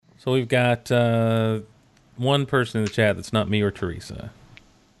So we've got one person in the chat that's not me or Teresa.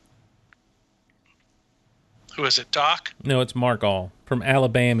 Who is it, Doc? No, it's Mark All from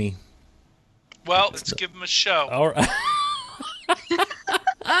Alabama. Well, let's give him a show. All right.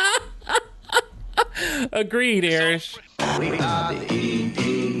 Agreed, Erich. Stepping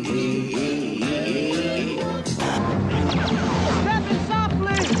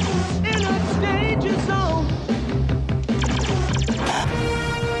softly in a danger zone.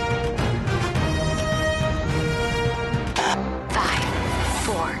 Five,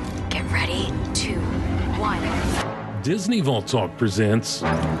 four, get ready, 2, 1. Disney Vault Talk presents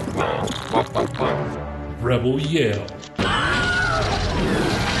Rebel Yell.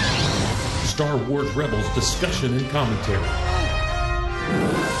 Star Wars Rebels discussion and commentary.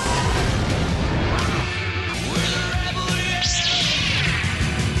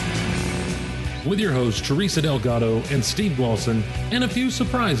 With your hosts Teresa Delgado and Steve Glosson, and a few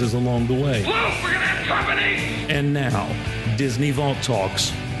surprises along the way. Whoa, we're gonna have company! And now, Disney Vault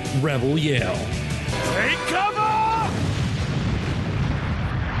Talks Rebel Yell. Take cover!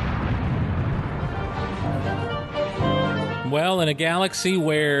 Well, in a galaxy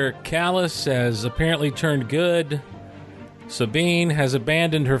where Callus has apparently turned good, Sabine has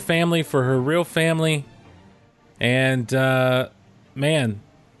abandoned her family for her real family, and, man,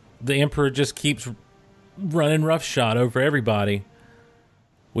 the Emperor just keeps running roughshod over everybody.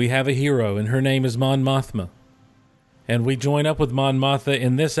 We have a hero, and her name is Mon Mothma. And we join up with Mon Mothma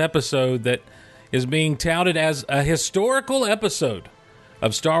in this episode that is being touted as a historical episode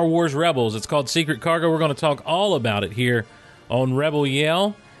of Star Wars Rebels. It's called Secret Cargo. We're going to talk all about it here on Rebel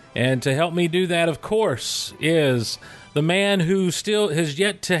Yell. And to help me do that, of course, is the man who still has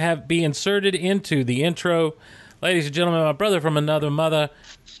yet to be inserted into the intro. Ladies and gentlemen, my brother from another mother,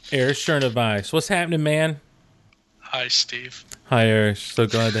 Erich Chernovice. What's happening, man? Hi, Steve. Hi, Erich. So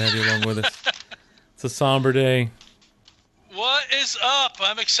glad to have you along with us. It's a somber day. What is up?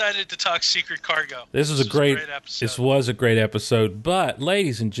 I'm excited to talk Secret Cargo. This was a great episode. This was a great episode. But,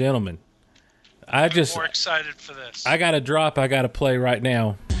 ladies and gentlemen, I'm more excited for this. I got a drop I got to play right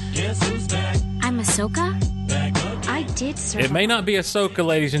now. I'm Ahsoka? I did survive. It may not be Ahsoka,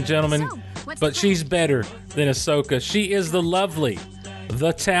 ladies and gentlemen, but she's better than Ahsoka. She is the lovely,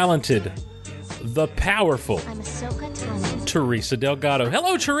 the talented, the powerful I'm Ahsoka Tano. Teresa Delgado.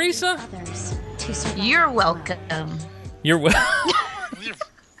 Hello, Teresa. Others to survive. You're welcome. You're well.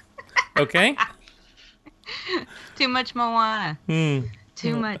 Okay. Too much Moana.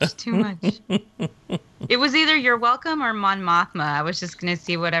 Too much. It was either you're welcome or Mon Mothma. I was just going to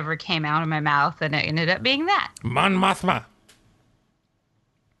see whatever came out of my mouth, and it ended up being that. Mon Mothma.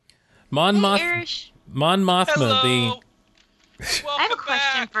 Mon Mothma. Hello. I have a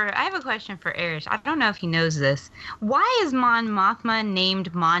question for Erich. I don't know if he knows this. Why is Mon Mothma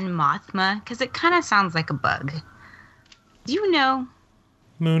named Mon Mothma? Because it kind of sounds like a bug. Do you know?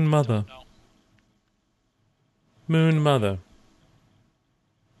 Moon Mother. Moon Mother.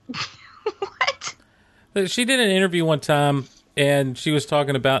 What? She did an interview one time, and she was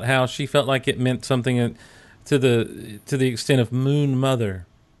talking about how she felt like it meant something to the extent of Moon Mother.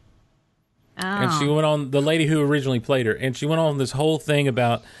 Oh. And she went on, the lady who originally played her, and she went on this whole thing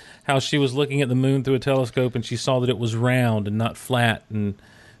about how she was looking at the moon through a telescope, and she saw that it was round and not flat. And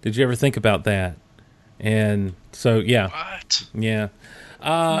did you ever think about that? And so, yeah. What? Yeah.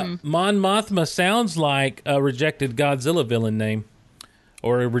 Mon Mothma sounds like a rejected Godzilla villain name,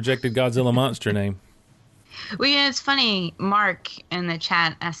 or a rejected Godzilla monster name. Well, yeah, it's funny. Mark in the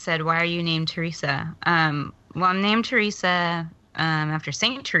chat said, "Why are you named Teresa?" Well, I'm named Teresa after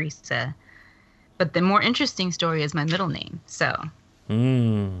Saint Teresa, but the more interesting story is my middle name. So,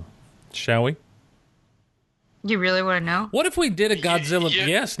 Shall we? You really want to know? What if we did a Godzilla?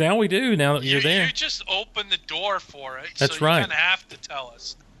 Yes, now we do. Now that you're there, you just opened the door for it. That's so right. You kind of have to tell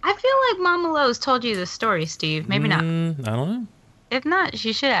us. I feel like Mama Lowe's told you the story, Steve. Maybe not. I don't know. If not,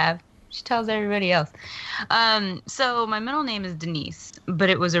 she should have. She tells everybody else. So my middle name is Denise, but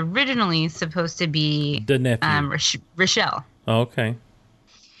it was originally supposed to be Rochelle. Oh, okay.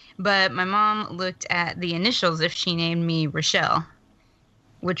 But my mom looked at the initials if she named me Rochelle,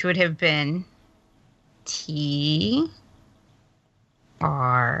 which would have been TRD.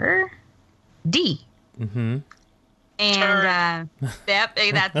 Mm-hmm. And that's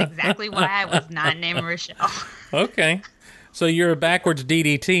exactly why I was not named Rochelle. Okay. So you're a backwards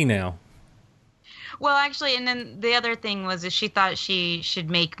DDT now. Well, actually, and then the other thing was she thought she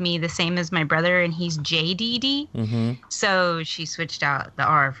should make me the same as my brother, and he's JDD. Mm-hmm. So she switched out the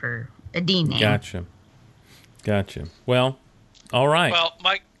R for a D name. Gotcha. Well, all right. Well,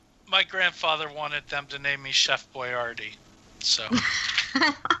 my grandfather wanted them to name me Chef Boyardee, so.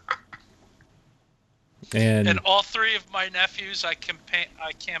 And all three of my nephews, I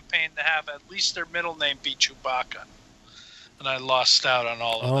campaigned to have at least their middle name be Chewbacca. And I lost out on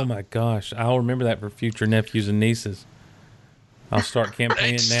all of them. oh my gosh, I'll remember that for future nephews and nieces. I'll start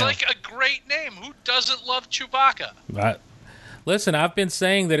campaigning It's now. like a great name. Who doesn't love Chewbacca? Listen, I've been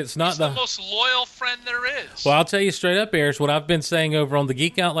saying that it's not He's the most loyal friend there is. Well, I'll tell you straight up, Erich, what I've been saying over on the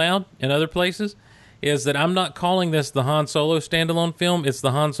Geek Out Loud and other places is that I'm not calling this the Han Solo standalone film. It's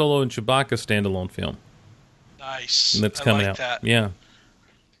the Han Solo and Chewbacca standalone film. Nice. That's I coming like out. That. Yeah.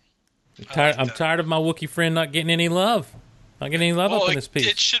 I'm tired of my Wookiee friend not getting any love. Not getting any love up in this piece.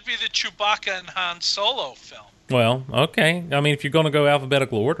 It should be the Chewbacca and Han Solo film. Well, okay. I mean, if you're going to go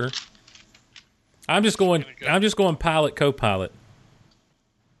alphabetical order, I'm just going pilot, co-pilot.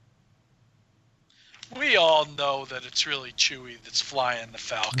 We all know that it's really Chewie that's flying the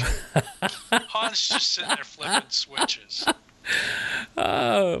Falcon. Han's just sitting there flipping switches.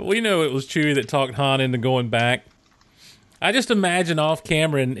 We know it was Chewie that talked Han into going back. I just imagine off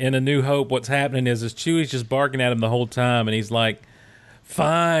camera in A New Hope what's happening is Chewie's just barking at him the whole time, and he's like,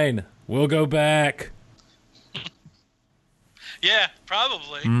 fine, we'll go back. Yeah,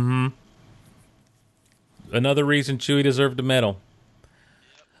 probably. Mm-hmm. Another reason Chewie deserved a medal.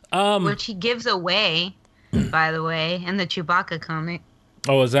 Which he gives away, by the way, in the Chewbacca comic.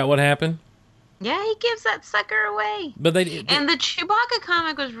 Oh, is that what happened? Yeah, he gives that sucker away. But and the Chewbacca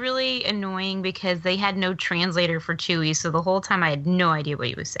comic was really annoying because they had no translator for Chewie, so the whole time I had no idea what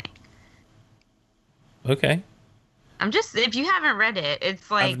he was saying. Okay. If you haven't read it,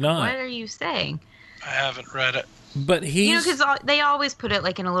 it's like, I've not. what are you saying? I haven't read it. But because they always put it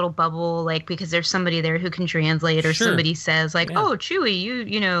like in a little bubble, like because there's somebody there who can translate, or somebody says like, "Oh, Chewie,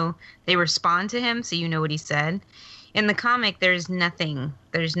 you know," they respond to him, so you know what he said. In the comic, there's nothing.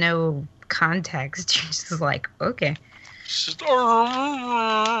 There's no context. You're just like, okay,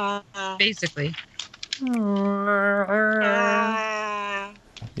 basically.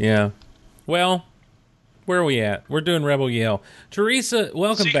 Yeah. Well, where are we at? We're doing Rebel Yell. Teresa,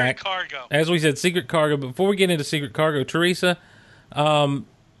 welcome back. Secret Cargo. As we said, Secret Cargo. Before we get into Secret Cargo, Teresa,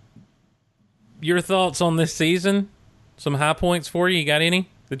 your thoughts on this season? Some high points for you? You got any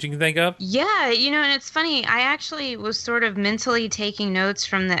that you can think of? Yeah, and it's funny. I actually was sort of mentally taking notes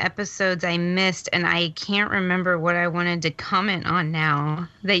from the episodes I missed, and I can't remember what I wanted to comment on now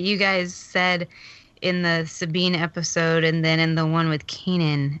that you guys said in the Sabine episode and then in the one with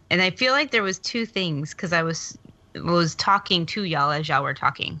Kanan. And I feel like there was two things because I was talking to y'all as y'all were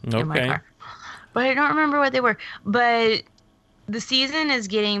talking in my car. But I don't remember what they were. But the season is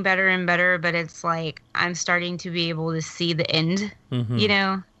getting better and better, but it's like I'm starting to be able to see the end,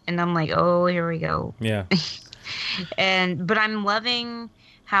 And I'm like, oh, here we go. Yeah. But I'm loving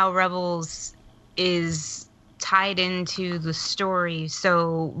how Rebels is tied into the story.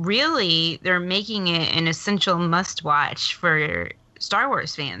 So really, they're making it an essential must-watch for Star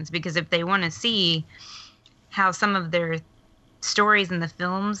Wars fans, because if they want to see how some of their stories in the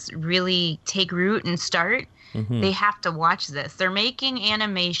films really take root and start, they have to watch this. They're making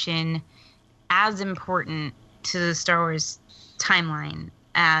animation as important to the Star Wars timeline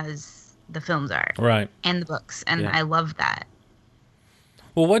as the films are. Right. And the books. And I love that.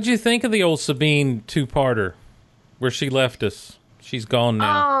 Well, what'd you think of the old Sabine two-parter where she left us? She's gone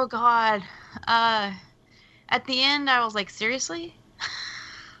now. Oh, God. At the end, I was like, seriously?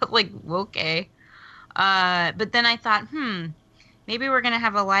 Like, okay. But then I thought, maybe we're going to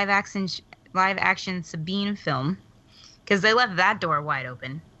have a live action Sabine film, because they left that door wide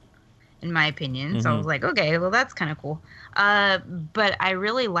open, in my opinion. So I was like, okay, well, that's kind of cool. But I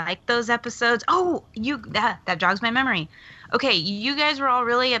really liked those episodes. Oh, that jogs my memory. Okay, you guys were all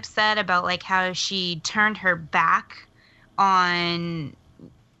really upset about like how she turned her back on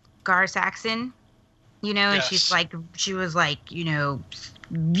Gar Saxon, and Yes. she was like,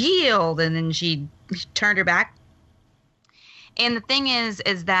 yield, and then she turned her back. And the thing is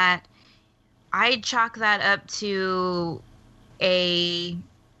that I chalk that up to a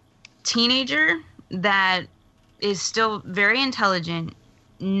teenager that is still very intelligent,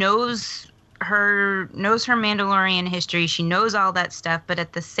 knows her Mandalorian history, she knows all that stuff, but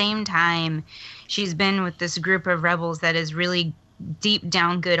at the same time, she's been with this group of rebels that is really deep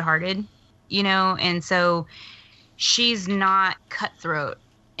down good-hearted, and so she's not cutthroat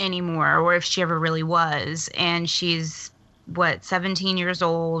anymore, or if she ever really was, and she's 17 years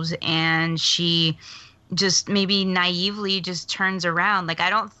old, and she just maybe naively just turns around. Like, I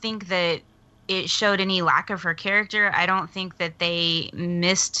don't think that it showed any lack of her character. I don't think that they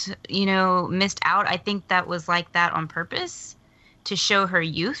missed out. I think that was like that on purpose to show her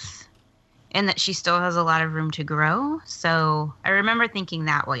youth and that she still has a lot of room to grow. So I remember thinking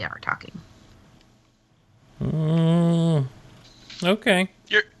that while y'all were talking. Okay.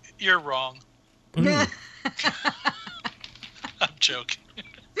 You're wrong. Mm. I'm joking.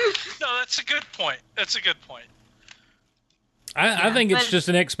 No, that's a good point. I think it's just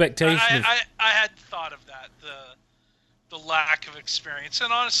an expectation. I hadn't thought of that, the lack of experience.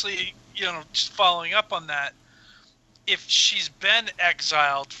 And honestly, just following up on that, if she's been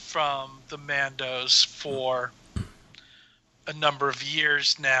exiled from the Mandos for a number of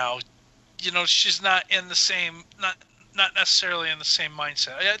years now, she's not in the same, not necessarily in the same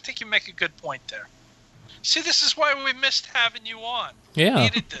mindset. I think you make a good point there. See, this is why we missed having you on. Yeah. We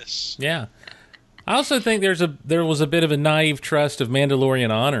needed this. Yeah. I also think there was a bit of a naive trust of Mandalorian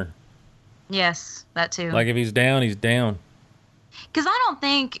honor. Yes, that too. Like if he's down, he's down. Because I don't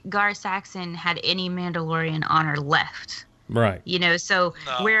think Gar Saxon had any Mandalorian honor left. Right. So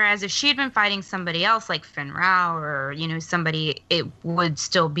No. whereas if she had been fighting somebody else like Fenn Rau or, somebody, it would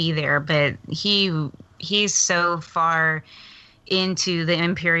still be there. But he's so far into the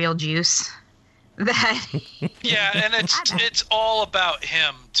Imperial juice that... Yeah, and it's all about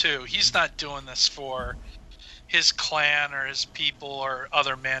him, too. He's not doing this for his clan or his people or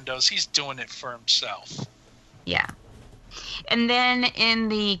other Mandos. He's doing it for himself. Yeah. And then in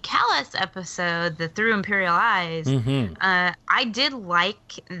the Callus episode, the Through Imperial Eyes, I did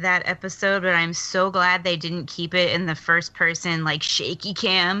like that episode, but I'm so glad they didn't keep it in the first person, like, shaky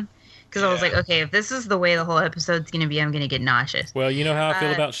cam. Because I was like, okay, if this is the way the whole episode's going to be, I'm going to get nauseous. Well, you know how I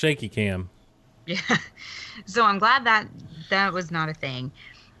feel about shaky cam. Yeah. So I'm glad that was not a thing.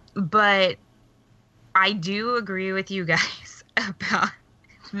 But I do agree with you guys about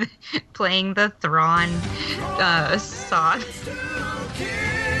playing the Thrawn song.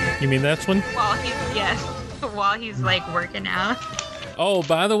 You mean that's one? While he's like working out. Oh,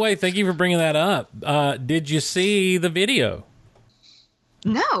 by the way, thank you for bringing that up. Did you see the video?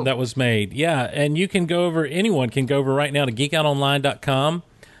 No. That was made. Yeah, and you can go over, anyone can go over right now to geekoutonline.com,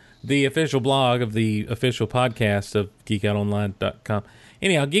 the official blog of the official podcast of geekoutonline.com.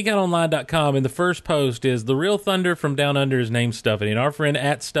 Anyhow, geekoutonline.com, and the first post is The Real Thunder from Down Under is named Stuffity. And our friend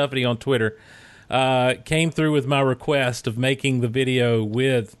at Stuffity on Twitter came through with my request of making the video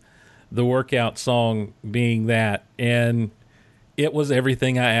with the workout song being that. And it was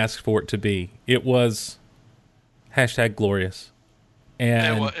everything I asked for it to be. It was #glorious.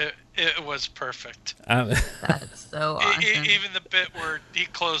 And it was perfect. That's so awesome. Even the bit where he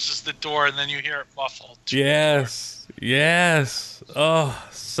closes the door and then you hear it muffled. Yes. Oh,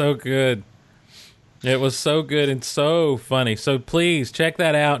 so good. It was so good and so funny. So please check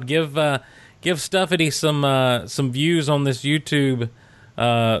that out. Give Stuffity some views on this YouTube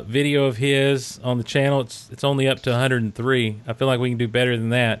video of his on the channel. It's only up to 103. I feel like we can do better than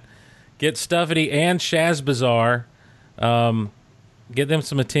that. Get Stuffity and Shaz Bazaar. Get them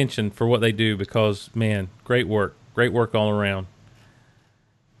some attention for what they do because, man, great work all around.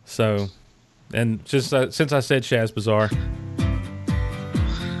 So, and just since I said Shaz Bazaar.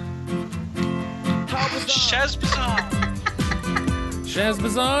 Shaz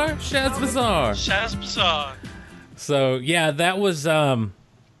Bazaar. So, yeah, that was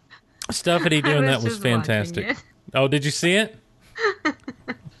Stuffity doing that was fantastic. Oh, did you see it?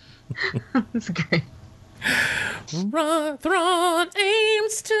 That's great. Thrawn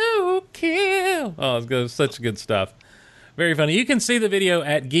aims to kill. Oh, it's good. Such good stuff. Very funny. You can see the video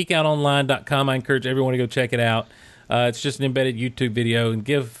at geekoutonline.com. I encourage everyone to go check it out. It's just an embedded YouTube video, and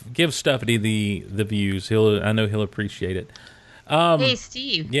give Stuffity the views. I know he'll appreciate it. Hey,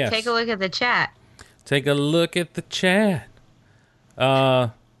 Steve. Yes. Take a look at the chat. Take a look at the chat.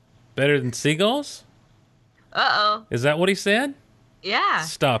 Better than seagulls? Uh-oh. Is that what he said? Yeah.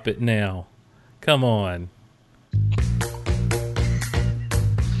 Stop it now. Come on.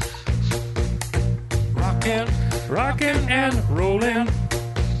 Rockin' and rollin'.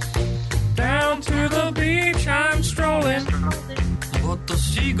 Down to the beach I'm strolling. But the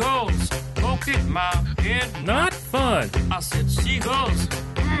seagulls poke at my head. Not fun. I said, seagulls.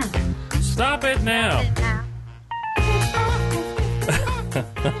 Stop it now.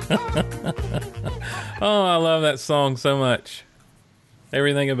 Oh, I love that song so much.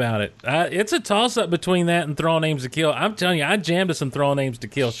 Everything about it. It's a toss-up between that and Thrawn Aims to Kill. I'm telling you, I jammed to some Thrawn Aims to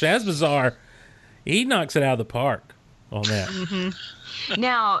Kill. Shaz Bazaar, he knocks it out of the park on that. Mm-hmm.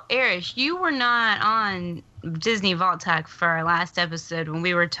 Now, Erich, you were not on Disney Vault Talk for our last episode when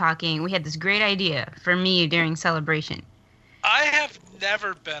we were talking. We had this great idea for me during Celebration. I have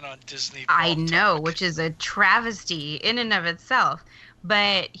never been on Disney Vault I know, Talk. which is a travesty in and of itself.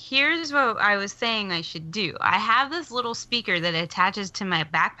 But here's what I was saying I should do. I have this little speaker that attaches to my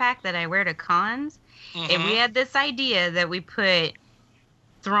backpack that I wear to cons. Mm-hmm. And we had this idea that we put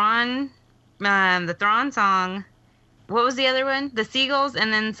Thrawn the Thrawn song. What was the other one? The Seagulls,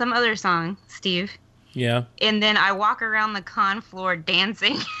 and then some other song, Steve. Yeah. And then I walk around the con floor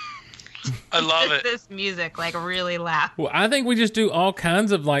dancing. I love it. This music, like, really loud. Well, I think we just do all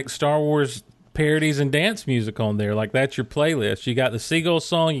kinds of like Star Wars parodies and dance music on there. Like that's your playlist. You got the Seagull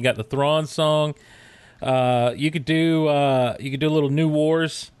song, you got the Thrawn song. You could do a little New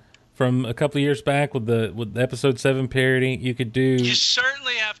Wars from a couple of years back with the Episode 7 parody. You could do. You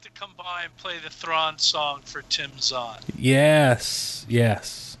certainly have to come by and play the Thrawn song for Tim Zahn. Yes.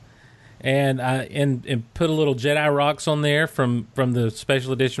 And put a little Jedi Rocks on there from the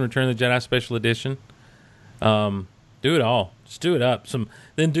special edition, Return of the Jedi special edition. Do it all. Just do it up.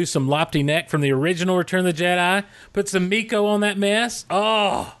 Then do some Lopty Neck from the original Return of the Jedi. Put some Miko on that mess.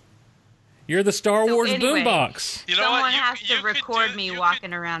 Oh, you're the Star Wars boombox. You know Someone what? has to record me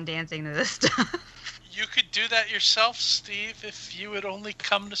walking around dancing to this stuff. You could do that yourself, Steve, if you would only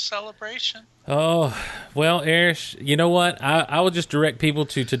come to Celebration. Oh, well, Erich, you know what? I will just direct people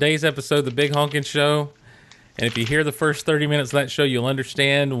to today's episode of The Big Honkin' Show. And if you hear the first 30 minutes of that show, you'll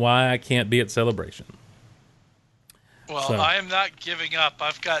understand why I can't be at Celebration. Well, I am not giving up.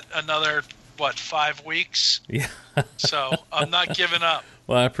 I've got another, 5 weeks? Yeah. So I'm not giving up.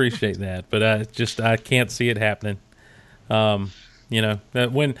 Well, I appreciate that, but I can't see it happening. When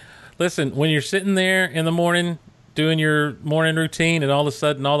you're sitting there in the morning doing your morning routine, and all of a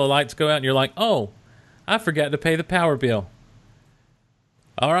sudden all the lights go out, and you're like, "Oh, I forgot to pay the power bill."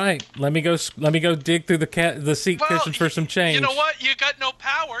 All right, let me go dig through the seat cushions for some change. You know what? You got no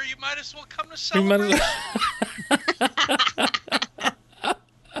power. You might as well come to Celebration.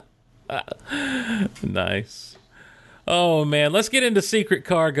 Nice. Oh man, let's get into Secret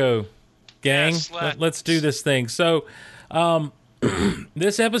Cargo, gang. Yes, let's do this thing. So,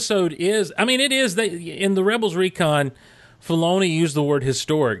 this episode is, in the Rebels Recon, Filoni used the word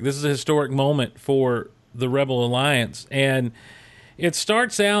historic. This is a historic moment for the Rebel Alliance, and it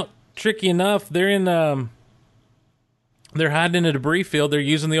starts out tricky enough. They're hiding in a debris field. They're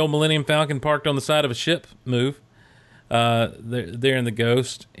using the old Millennium Falcon parked on the side of a ship move. They're in the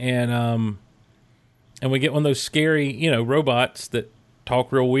Ghost, and we get one of those scary, robots that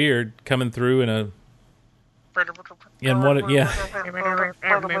talk real weird coming through the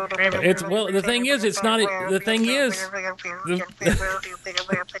thing is, it's not. The thing is,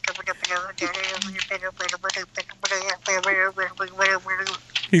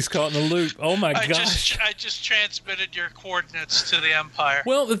 he's caught in a loop. Oh my gosh! I just transmitted your coordinates to the Empire.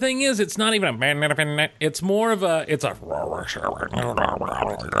 Well, the thing is, it's not even a. It's more of a. It's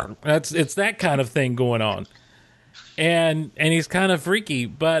that kind of thing going on. And he's kind of freaky,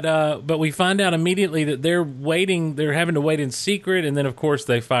 but we find out immediately that they're waiting. They're having to wait in secret, and then of course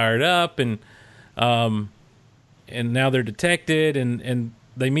they fire it up, and now they're detected, and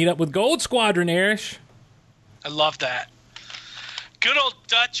they meet up with Gold Squadron. Erich, I love that. Good old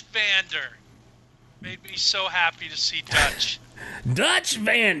Dutch Vander made me so happy to see Dutch. Dutch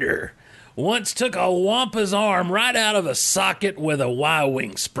Vander once took a Wampa's arm right out of a socket with a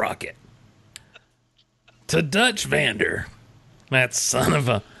Y-wing sprocket. To Dutch Vander, that son of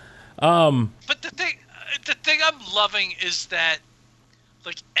a. But the thing I'm loving is that,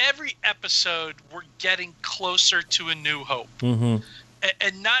 like, every episode we're getting closer to A New Hope, and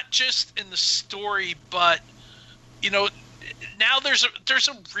not just in the story, but now there's a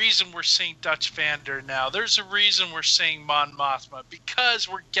reason we're seeing Dutch Vander now. There's a reason we're seeing Mon Mothma, because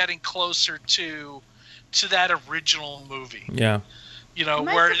we're getting closer to that original movie. Yeah. Am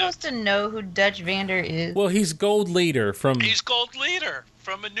I supposed to know who Dutch Vander is? Well, he's Gold Leader from A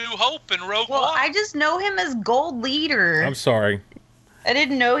New Hope and Rogue One. Well, I just know him as Gold Leader. I'm sorry. I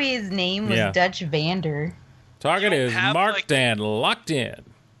didn't know his name was Dutch Vander. Target is marked and locked in.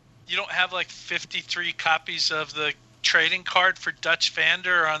 You don't have 53 copies of the trading card for Dutch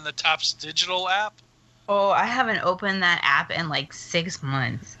Vander on the Topps Digital app? Oh, I haven't opened that app in 6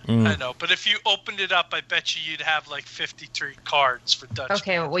 months. I know, but if you opened it up, I bet you'd have 53 cards for Dutch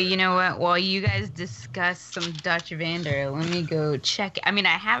Okay, Vander. well, you know what? While you guys discuss some Dutch Vander, let me go check. I mean,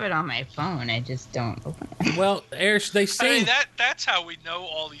 I have it on my phone. I just don't open it. Well, Erich, they say... that's how we know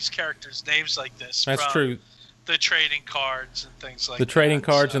all these characters' names like this. That's true. The trading cards and things like that. The trading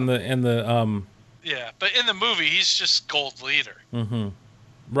cards and the... Yeah, but in the movie, he's just Gold Leader. Mm-hmm.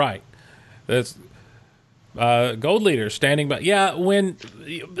 Right. That's... Gold Leader standing by. Yeah,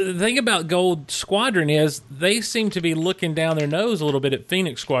 the thing about Gold Squadron is they seem to be looking down their nose a little bit at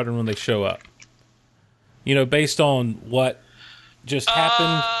Phoenix Squadron when they show up. Based on what just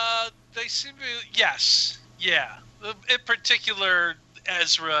happened. They seem to. Yes, yeah. In particular,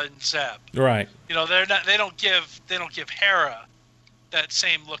 Ezra and Zeb. Right. They're not. They don't give Hera that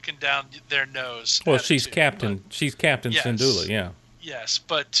same looking down their nose. Well, attitude. she's Captain. She's Captain Yes. Syndulla. Yeah. Yes,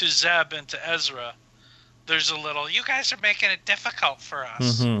 but to Zeb and to Ezra, there's a little. You guys are making it difficult for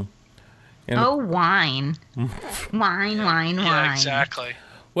us. Mm-hmm. And, Oh, wine. Wine. Yeah, exactly.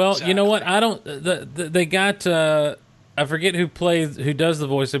 well, exactly. you know what? I don't. They got. I forget who does the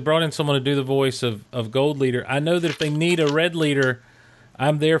voice. They brought in someone to do the voice of Gold Leader. I know that if they need a Red Leader,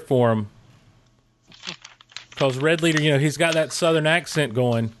 I'm there for him. Because Red Leader, you know, he's got that Southern accent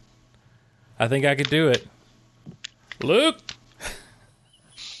going. I think I could do it. Luke,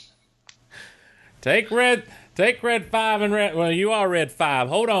 take red 5 and red. Well, you are red 5.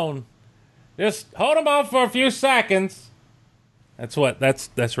 Hold on, just hold them off for a few seconds.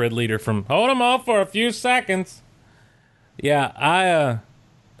 That's Red Leader from Hold them off for a few seconds. Yeah,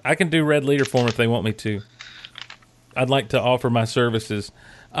 I can do Red Leader for them if they want me to. I'd like to offer my services.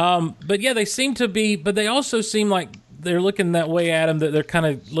 But yeah, they seem to be, but they also seem like they're looking that way at him, that they're kind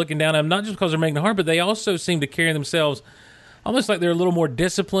of looking down at him, not just because they're making it hard, but they also seem to carry themselves almost like they're a little more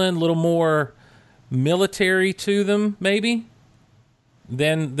disciplined, a little more military to them, maybe,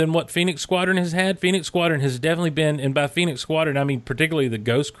 than what Phoenix Squadron has had. Phoenix Squadron has definitely been, and by Phoenix Squadron, I mean particularly the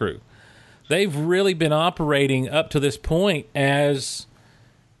Ghost Crew. They've really been operating up to this point as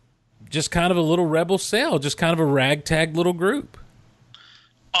just kind of a little rebel cell, just kind of a ragtag little group.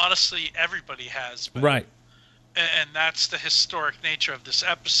 Honestly, everybody has been. Right. And that's the historic nature of this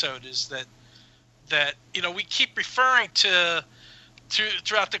episode, is that you know, we keep referring to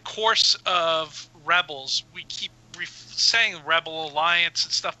throughout the course of Rebels, we keep saying Rebel Alliance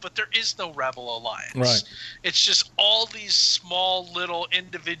and stuff, but there is no Rebel Alliance. Right. It's just all these small little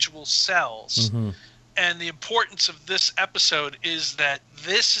individual cells. Mm-hmm. And the importance of this episode is that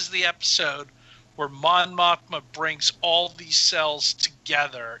this is the episode where Mon Mothma brings all these cells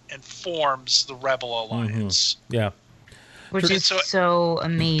together and forms the Rebel Alliance. Mm-hmm. Yeah. Which is so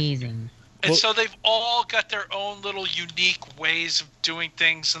amazing. And so they've all got their own little unique ways of doing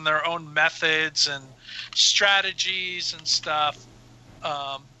things and their own methods and strategies and stuff.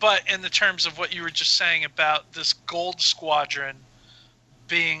 But in the terms of what you were just saying about this Gold Squadron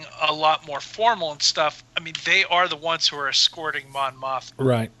being a lot more formal and stuff, I mean, they are the ones who are escorting Mon Mothma.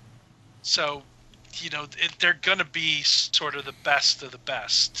 Right. So, you know, they're going to be sort of the best of the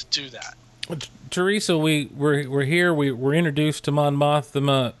best to do that. Teresa, we're here. We're introduced to Mon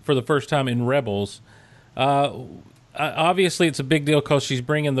Mothma for the first time in Rebels. Obviously, it's a big deal because she's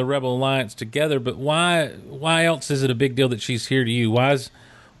bringing the Rebel Alliance together. But why else is it a big deal that she's here to you?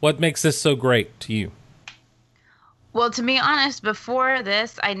 What makes this so great to you? Well, to be honest, before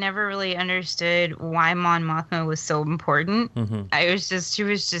this, I never really understood why Mon Mothma was so important. Mm-hmm. She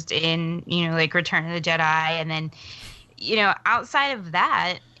was just in, you know, like Return of the Jedi, and then, you know, outside of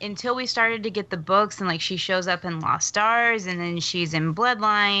that, until we started to get the books, and like she shows up in Lost Stars, and then she's in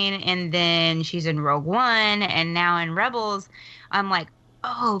Bloodline, and then she's in Rogue One, and now in Rebels, I'm like,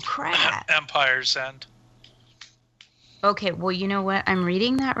 oh crap. Empire's End. Okay, well, you know what? I'm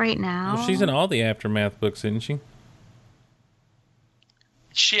reading that right now. Well, she's in all the Aftermath books, isn't she?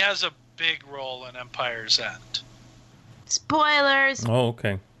 She has a big role in Empire's End. Spoilers. Oh,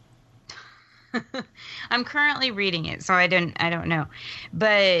 okay. I'm currently reading it, so I don't know.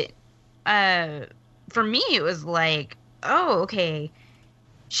 But for me, it was like, oh, okay.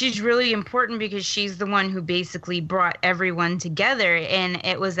 She's really important because she's the one who basically brought everyone together. And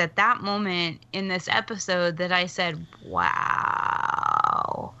it was at that moment in this episode that I said,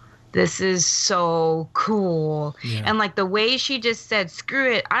 wow, this is so cool. Yeah. And like the way she just said,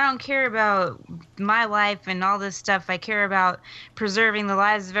 screw it, I don't care about my life and all this stuff. I care about preserving the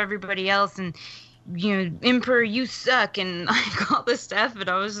lives of everybody else. And, you know, Emperor, you suck, and like all this stuff. But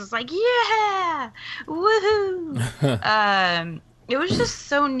I was just like, yeah, woohoo. It was just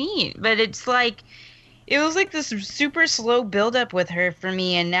so neat. But it's like, it was like this super slow buildup with her for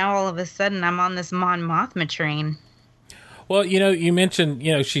me. And now all of a sudden I'm on this Mon Mothma train. Well, you know, you mentioned,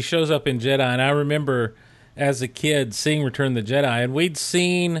 you know, she shows up in Jedi, and I remember as a kid seeing Return of the Jedi, and we'd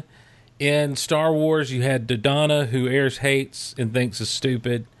seen in Star Wars, you had Dodonna, who Ayers hates and thinks is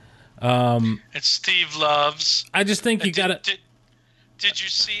stupid. And Steve loves. I just think you got to... Did you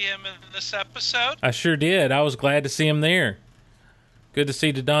see him in this episode? I sure did. I was glad to see him there. Good to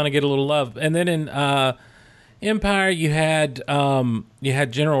see Dodonna get a little love. And then in Empire, you had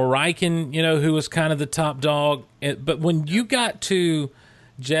General Riken, you know, who was kind of the top dog. But when you got to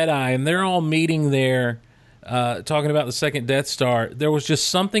Jedi and they're all meeting there, talking about the second Death Star, there was just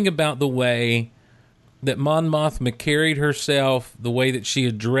something about the way that Mon Mothma carried herself, the way that she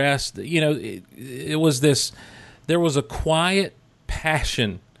addressed, you know, it was this, there was a quiet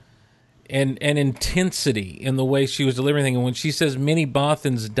passion and intensity in the way she was delivering things. And when she says many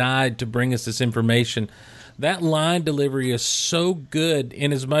Bothans died to bring us this information, that line delivery is so good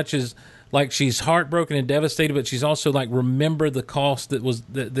in as much as like she's heartbroken and devastated, but she's also like, remember the cost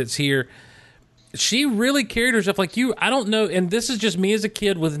that's here. She really carried herself like you. I don't know, and this is just me as a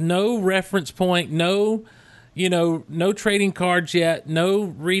kid with no reference point, no trading cards yet, no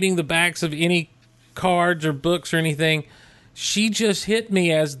reading the backs of any cards or books or anything. She just hit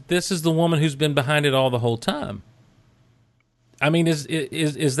me as this is the woman who's been behind it all the whole time. I mean, is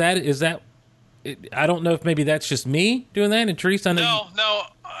that? I don't know if maybe that's just me doing that. And Teresa, No.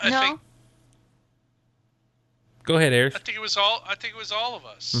 I think. Go ahead, Erich. I think it was all of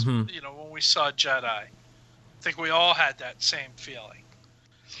us. Mm-hmm. You know, when we saw Jedi, I think we all had that same feeling.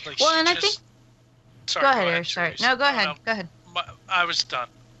 Like Well, and I think. Sorry, Go ahead, Erich. Sorry. Teresa. No, go ahead. Go ahead. I was done.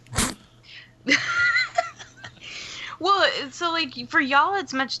 Well, so like for y'all,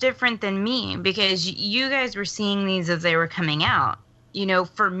 it's much different than me because you guys were seeing these as they were coming out. You know,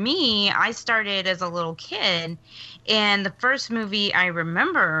 for me, I started as a little kid, and the first movie I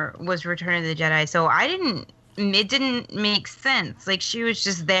remember was Return of the Jedi. So it didn't make sense. Like she was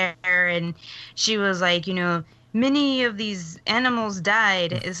just there, and she was like, you know, many of these animals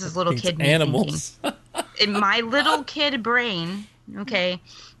died. This is little kid me animals thinking. In my little kid brain, okay,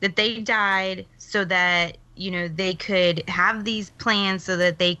 that they died so that, you know, they could have these plans so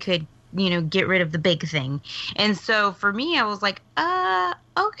that they could, you know, get rid of the big thing. And so for me, I was like,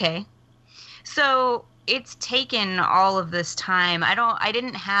 okay. So it's taken all of this time. I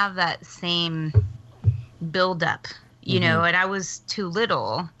didn't have that same build up, you know, and I was too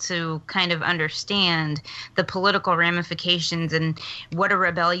little to kind of understand the political ramifications and what a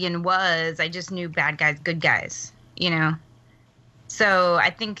rebellion was. I just knew bad guys, good guys, you know. So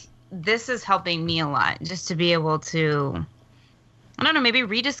I think this is helping me a lot, just to be able to, I don't know, maybe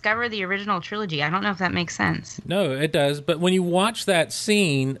rediscover the original trilogy. I don't know if that makes sense. No, it does. But when you watch that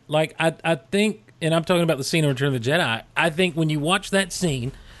scene, like I think, and I'm talking about the scene in Return of the Jedi, I think when you watch that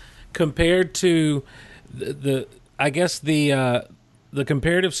scene compared to the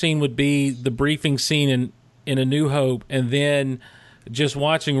comparative scene would be the briefing scene in A New Hope, and then just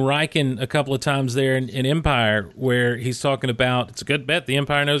watching Riken a couple of times there in Empire, where he's talking about, it's a good bet the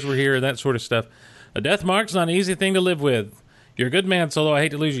Empire knows we're here, that sort of stuff. A death mark's not an easy thing to live with. You're a good man, Solo. I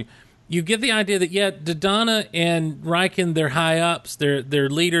hate to lose you. You get the idea that, yeah, Dodonna and Riken, they're high ups, they're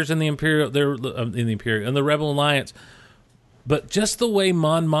leaders in the Imperial, in the Rebel Alliance. But just the way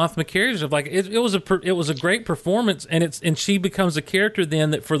Mon Mothma carries herself, like it was a great performance, and she becomes a character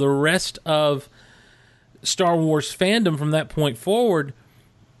then that for the rest of Star Wars fandom from that point forward,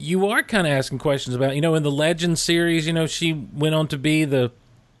 you are kind of asking questions about, you know, in the Legends series, you know, she went on to be the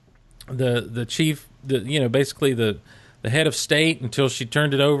chief, you know, basically the head of state until she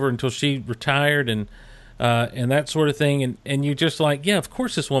turned it over, until she retired, and that sort of thing, and you just like, yeah, of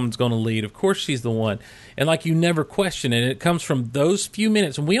course this woman's going to lead, of course she's the one, and like you never question it. And it comes from those few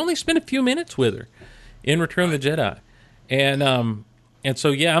minutes, and we only spent a few minutes with her in Return of the Jedi, and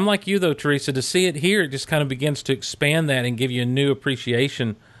so yeah, I'm like you though, Teresa. To see it here, it just kind of begins to expand that and give you a new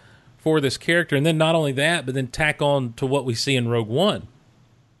appreciation for this character, and then not only that, but then tack on to what we see in Rogue One.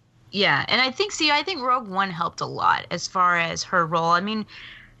 Yeah, and I think Rogue One helped a lot as far as her role. I mean,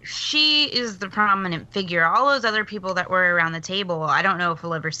 she is the prominent figure. All those other people that were around the table, I don't know if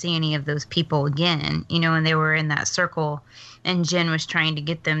we'll ever see any of those people again, you know, and they were in that circle, and Jyn was trying to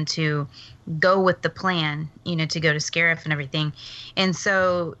get them to go with the plan, you know, to go to Scarif and everything. And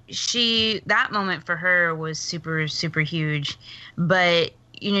so that moment for her was super, super huge. But,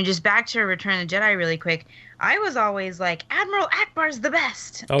 you know, just back to Return of the Jedi really quick, I was always like, Admiral Akbar's the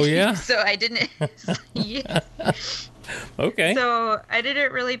best. Oh, yeah? So I didn't... yeah. Okay. So I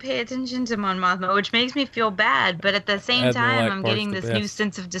didn't really pay attention to Mon Mothma, which makes me feel bad. But at the same time, I'm getting this new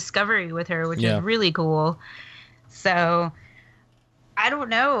sense of discovery with her, which is really cool. So I don't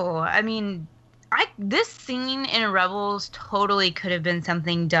know. I mean, this scene in Rebels totally could have been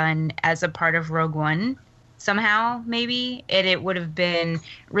something done as a part of Rogue One somehow, maybe, and it would have been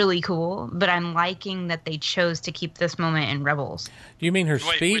really cool. But I'm liking that they chose to keep this moment in Rebels. Do you mean her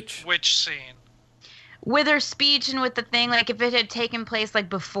speech? Which scene? With her speech and with the thing, like if it had taken place like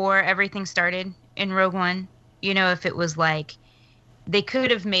before everything started in Rogue One, you know, if it was like they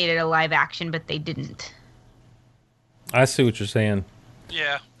could have made it a live action, but they didn't. I see what you're saying.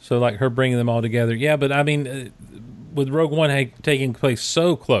 Yeah. So like her bringing them all together. Yeah, but I mean, with Rogue One taking place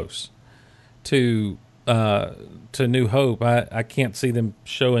so close to New Hope, I can't see them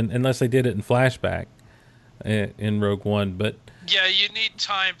showing, unless they did it in flashback in Rogue One. But yeah, you need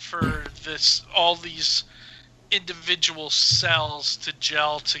time for all these individual cells to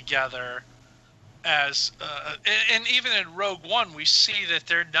gel together as and even in Rogue One we see that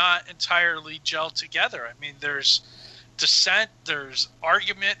they're not entirely gelled together. I mean, there's dissent, there's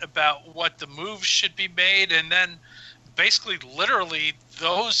argument about what the moves should be made, and then basically literally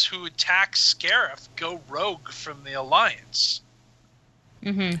those who attack Scarif go rogue from the Alliance.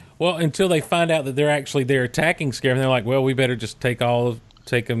 Mm-hmm. Well, until they find out that they're attacking Scarif, and they're like, well, we better just take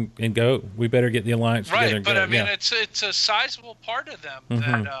them and go. We better get the Alliance together Right, and but go. I mean, it's a sizable part of them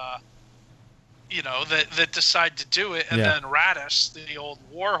that that decide to do it, and then Radis, the old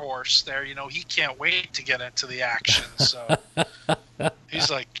warhorse there, he can't wait to get into the action. So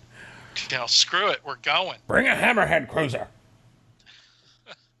he's like, screw it, we're going. Bring a hammerhead cruiser.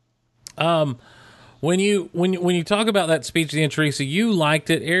 When you talk about that speech at the end, Teresa, you liked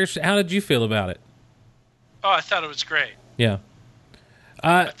it. Erich, how did you feel about it? Oh, I thought it was great. Yeah.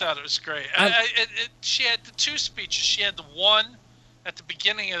 I thought it was great. She had the two speeches. She had the one at the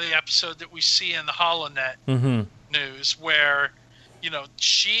beginning of the episode that we see in the HoloNet news where,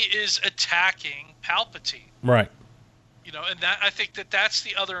 she is attacking Palpatine. Right. And that I think that's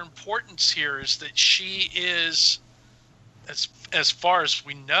the other importance here is that she is, as far as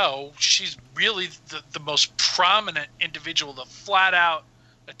we know, she's really the most prominent individual to flat out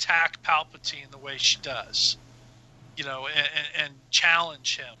attack Palpatine the way she does. And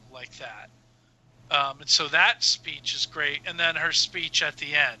challenge him like that. And so that speech is great. And then her speech at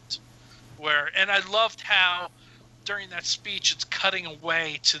the end and I loved how during that speech, it's cutting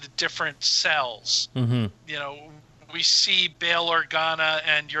away to the different cells. Mm-hmm. We see Bail Organa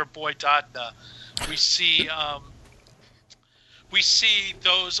and your boy Dodna. We see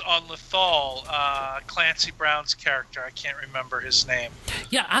those on Lethal, Clancy Brown's character. I can't remember his name.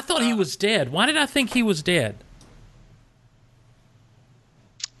 Yeah, I thought he was dead. Why did I think he was dead?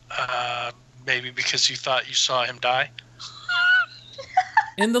 Maybe because you thought you saw him die.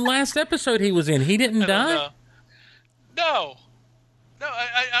 In the last episode he was in, he didn't die? No,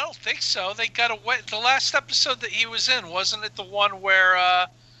 I don't think so. They got away. The last episode that he was in, wasn't it the one where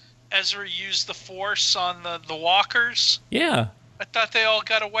Ezra used the Force on the walkers? Yeah. I thought they all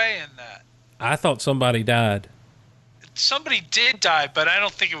got away in that. I thought somebody died. Somebody did die, but I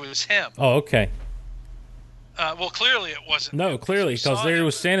don't think it was him. Oh, okay. Well, clearly it wasn't. No, clearly, because there he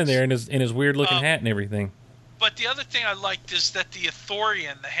was standing there in his weird-looking hat and everything. But the other thing I liked is that the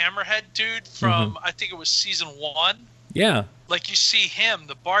Ithorian, the Hammerhead dude from, I think it was season 1. Yeah. Like, you see him,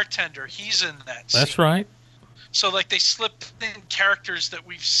 the bartender, he's in that scene. That's right. So, like, they slipped in characters that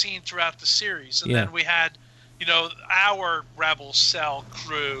we've seen throughout the series. And then we had, our Rebel Cell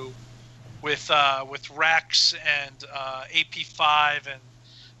crew with Rex and AP5 and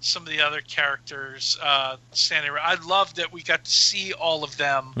some of the other characters standing around. I love that we got to see all of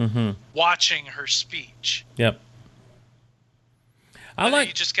them watching her speech. Yep.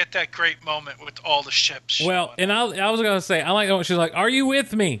 You just get that great moment with all the ships. Well, and I was going to say, I like when she's like, "Are you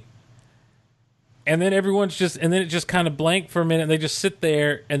with me?" And then and then it just kind of blank for a minute. And they just sit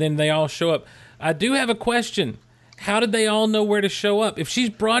there, and then they all show up. I do have a question. How did they all know where to show up? If she's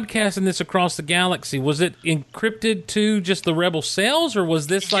broadcasting this across the galaxy, was it encrypted to just the Rebel cells, or was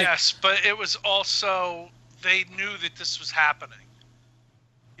this like... Yes, but it was also... They knew that this was happening.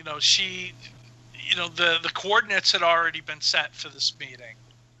 The coordinates had already been set for this meeting.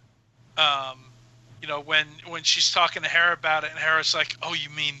 When she's talking to Hera about it, and Hera's like, "Oh,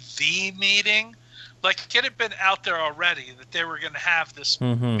 you mean the meeting?" Like, it had been out there already that they were going to have this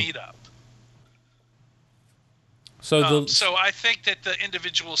meetup. So I think that the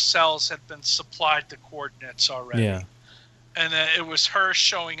individual cells had been supplied the coordinates already. Yeah. And it was her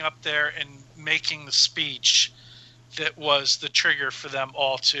showing up there and making the speech that was the trigger for them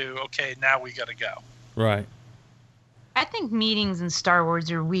all to, okay, now we got to go. Right. I think meetings in Star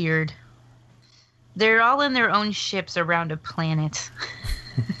Wars are weird. They're all in their own ships around a planet.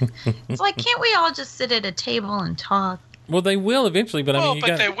 It's like, can't we all just sit at a table and talk? Well, they will eventually, but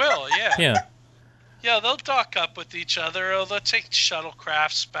they will, yeah. Yeah. Yeah, they'll dock up with each other. Or they'll take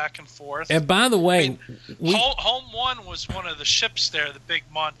shuttlecrafts back and forth. And by the way, Home 1 was one of the ships there, the big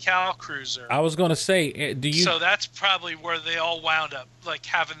Mon Cal cruiser. I was going to say, So that's probably where they all wound up, like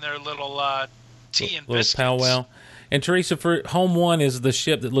having their little tea and biscuits. Little powwow. And Teresa, for Home 1 is the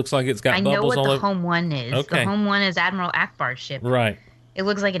ship that looks like it's got bubbles all over. I know what the Home 1 is. Okay. The Home 1 is Admiral Akbar's ship. Right. It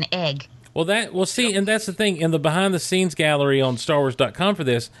looks like an egg. And that's the thing. In the behind-the-scenes gallery on StarWars.com for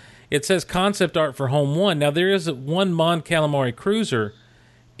this, it says concept art for Home 1. Now, there is one Mon Calamari cruiser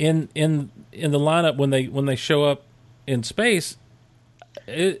in the lineup when they show up in space.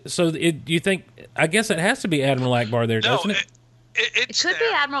 You think... I guess it has to be Admiral Akbar there, doesn't it? It could be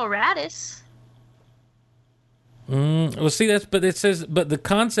Admiral Radis. Well, see, but the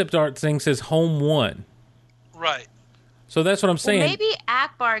concept art thing says Home 1. Right. So that's what I'm saying. Well, maybe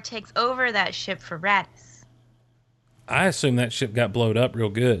Akbar takes over that ship for Radis. I assume that ship got blowed up real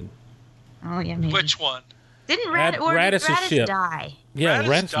good. Oh, yeah, maybe. Which one? Didn't Radis ship. die? Yeah,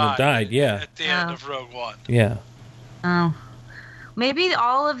 Radis died. Yeah. At the end of Rogue One. Yeah. Oh. Maybe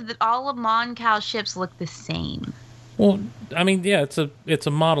all of Mon Cal's ships look the same. Well, I mean, yeah, it's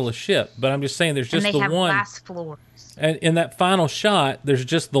a model of ship, but I'm just saying there's just and they the have one. glass floors. And in that final shot, there's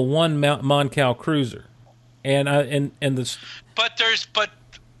just the one Mon Cal cruiser, and the. But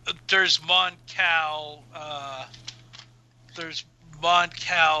there's Mon Cal. There's Mon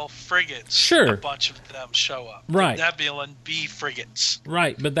Cal frigates. Sure. A bunch of them show up. Right. The Nebula B frigates.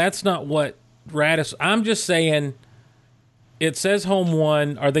 Right, but that's not what Radis. I'm just saying. It says Home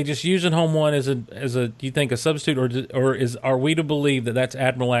 1. Are they just using Home 1 as a you think a substitute, or are we to believe that that's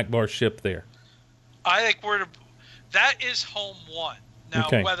Admiral Akbar's ship there? I think that is Home 1. Now,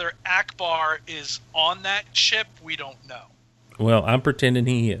 Okay. whether Akbar is on that ship, we don't know. Well, I'm pretending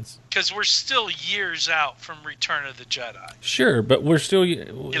he is. Because we're still years out from Return of the Jedi. Sure, but we're still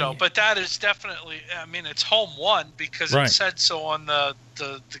But that is definitely, I mean, it's Home 1 because Right. it said so on the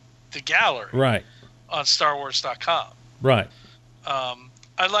gallery. Right. On StarWars.com. Right.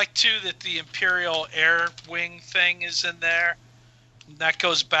 I like, too, that the Imperial Air Wing thing is in there. That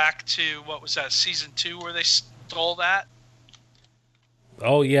goes back to, what was that, Season 2 where they stole that?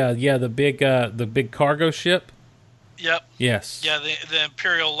 Oh, yeah, the big cargo ship? Yep. Yes. Yeah, the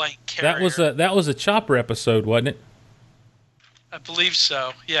Imperial Light Carrier. That was a chopper episode, wasn't it? I believe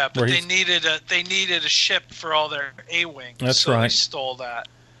so. Yeah, but they needed a ship for all their A-wings. That's so right. They stole that.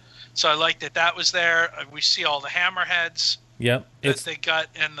 So I like that was there. We see all the hammerheads Yep. that they got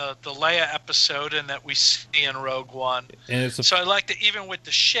in the Leia episode and that we see in Rogue One. And So I like that even with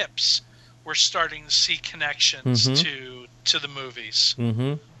the ships, we're starting to see connections to the movies.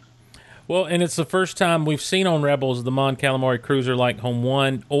 Mm-hmm. Well, and it's the first time we've seen on Rebels the Mon Calamari cruiser like Home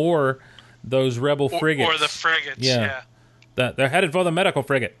 1 or those Rebel frigates. Or the frigates, yeah. They're headed for the medical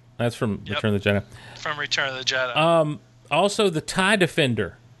frigate. That's from Return of the Jedi. From Return of the Jedi. Also, the TIE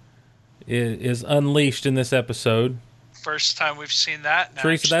Defender is unleashed in this episode. First time we've seen that.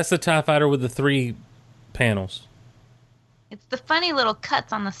 Teresa, that's the TIE fighter with the 3 panels. It's the funny little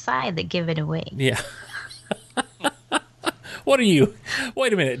cuts on the side that give it away. Yeah. What are you?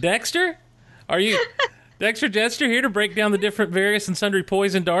 Wait a minute, Dexter? Are you Dexter Jetster here to break down the different various and sundry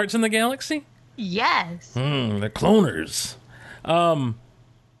poison darts in the galaxy? Yes. The cloners.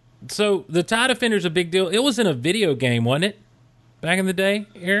 So the TIE Defender's a big deal. It was in a video game, wasn't it? Back in the day,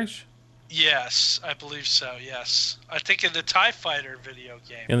 Erich? Yes, I believe so, yes. I think in the TIE Fighter video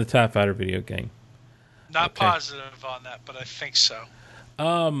game. In the TIE Fighter video game. Not positive on that, but I think so.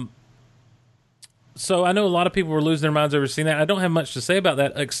 So I know a lot of people were losing their minds over seeing that. I don't have much to say about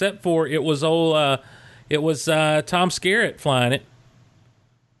that, except for it was Tom Skerritt flying it.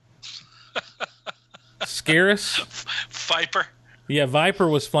 Scarus? Viper? Yeah, Viper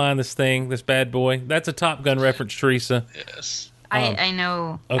was flying this thing, this bad boy. That's a Top Gun reference, Teresa. Yes. I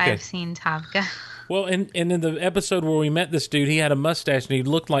know. Okay. I've seen Top Gun. Well, and in the episode where we met this dude, he had a mustache and he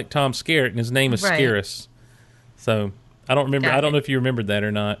looked like Tom Skerritt, and his name is Scarus. So I don't remember. I don't know if you remembered that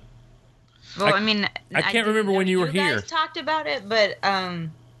or not. Well, I can't remember when you were here. You guys talked about it, but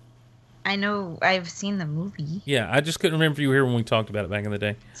I know I've seen the movie. Yeah, I just couldn't remember if you were here when we talked about it back in the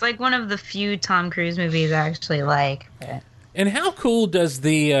day. It's like one of the few Tom Cruise movies I actually like. But... And how cool does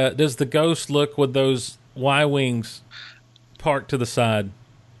the Ghost look with those Y wings parked to the side?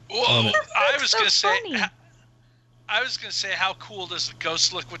 Whoa! I was going to say. funny. I was going to say, how cool does the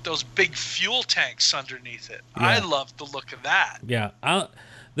Ghost look with those big fuel tanks underneath it? Yeah. I love the look of that. Yeah,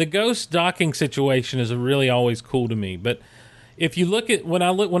 the Ghost docking situation is really always cool to me. But if you look at when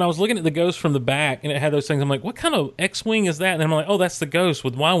I was looking at the Ghost from the back and it had those things, I'm like, what kind of X-wing is that? And I'm like, oh, that's the Ghost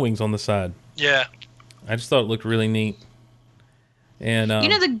with Y wings on the side. Yeah. I just thought it looked really neat. And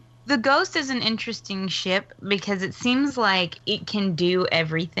the Ghost is an interesting ship because it seems like it can do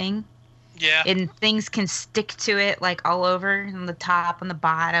everything. Yeah. And things can stick to it like all over, on the top, on the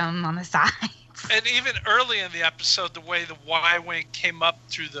bottom, on the sides. And even early in the episode, the way the Y-wing came up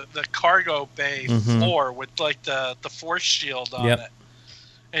through the cargo bay floor with like the force shield on it.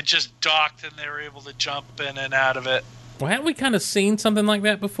 It just docked and they were able to jump in and out of it. Well, hadn't we kind of seen something like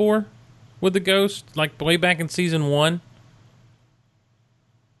that before with the Ghost, like way back in season 1?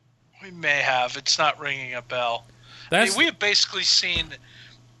 We may have. It's not ringing a bell. We have basically seen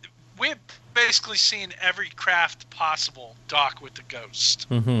every craft possible dock with the Ghost.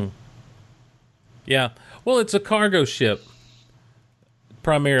 Mm-hmm. Yeah. Well, it's a cargo ship,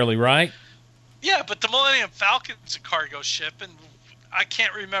 primarily, right? Yeah, but the Millennium Falcon's a cargo ship, and I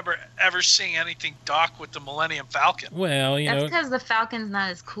can't remember ever seeing anything dock with the Millennium Falcon. Well, That's because the Falcon's not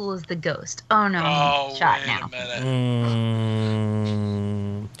as cool as the Ghost. Oh no, I'm shot wait now. a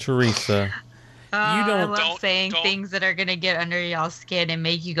minute. Teresa. You I don't love saying things that are gonna get under y'all's skin and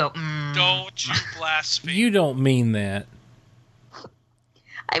make you go. Don't you blaspheme? You don't mean that.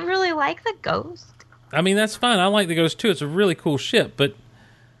 I really like the Ghost. I mean, that's fine. I like the Ghost too. It's a really cool ship, but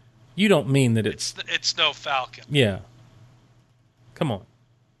you don't mean that it's no Falcon. Yeah. Come on.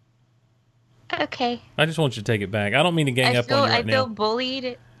 Okay. I just want you to take it back. I don't mean to gang up on you right now. I feel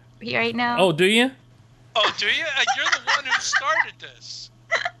bullied right now. Oh, do you? Oh, do you? You're the one who started this.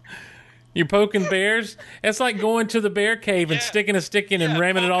 You're poking bears? It's like going to the bear cave and sticking a stick in and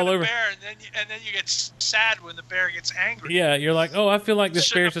ramming it all over. Bear, and then you get sad when the bear gets angry. Yeah, you're like, oh, I feel like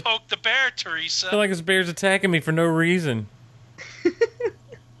this bear's... Shouldn't have poked the bear, Teresa. I feel like this bear's attacking me for no reason.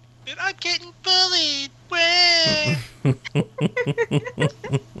 And I'm getting bullied. Way.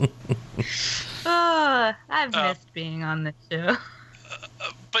 Oh, I've missed being on the show.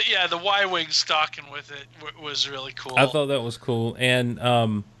 But yeah, the Y-Wing stalking with it was really cool. I thought that was cool. And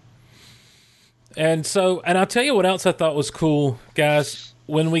I'll tell you what else I thought was cool, guys.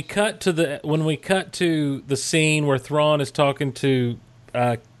 When we cut to the scene where Thrawn is talking to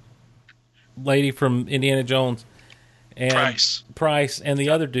lady from Indiana Jones and Price and the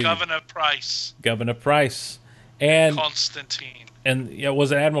other dude, Governor Price, and Constantine, and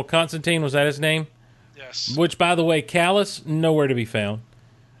was it Admiral Constantine? Was that his name? Yes. Which, by the way, Callus nowhere to be found.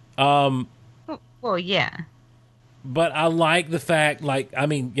 Well, yeah. But I like the fact,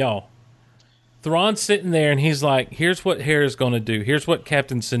 y'all. Thrawn's sitting there, and he's like, here's what Hera's going to do. Here's what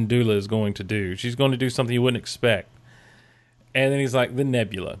Captain Syndulla is going to do. She's going to do something you wouldn't expect. And then he's like, the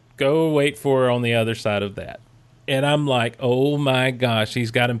Nebula. Go wait for her on the other side of that. And I'm like, oh my gosh,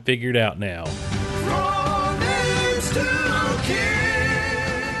 he's got him figured out now.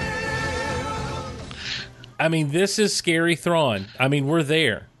 I mean, this is scary Thrawn. I mean, we're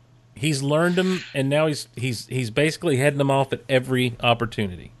there. He's learned him, and now he's basically heading them off at every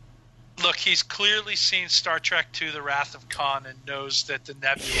opportunity. Look, he's clearly seen Star Trek II: The Wrath of Khan and knows that the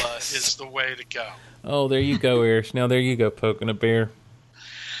Nebula is the way to go. Oh, there you go, Erich. Now there you go, poking a bear.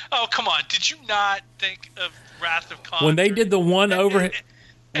 Oh, come on. Did you not think of Wrath of Khan? When they did the one overhead...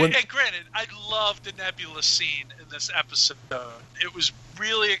 And granted, I loved the Nebula scene in this episode. It was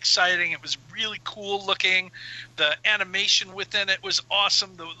really exciting. It was really cool looking. The animation within it was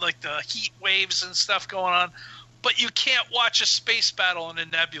awesome. The heat waves and stuff going on. But you can't watch a space battle in a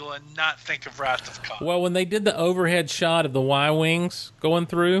Nebula and not think of Wrath of Khan. Well, when they did the overhead shot of the Y-Wings going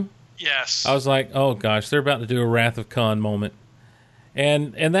through, yes, I was like, oh gosh, they're about to do a Wrath of Khan moment.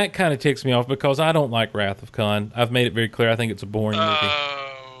 And that kind of ticks me off because I don't like Wrath of Khan. I've made it very clear. I think it's a boring movie.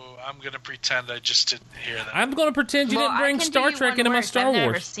 I'm going to pretend I just didn't hear that. I'm going to pretend you didn't bring Star Trek into my Star Wars. I've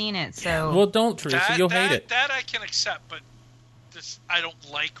never seen it, so... Well, don't, Teresa. You'll hate it. That I can accept, but I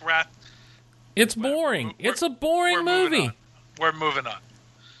don't like Wrath. It's boring. It's a boring movie. We're moving on.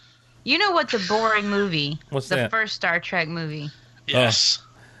 You know what's a boring movie? What's the that? first Star Trek movie. Yes.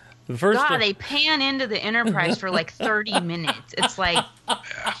 The first they pan into the Enterprise for like 30 minutes. It's like,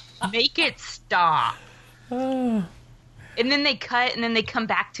 make it stop. And then they cut, and then they come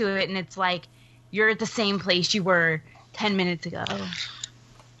back to it, and it's like, you're at the same place you were 10 minutes ago.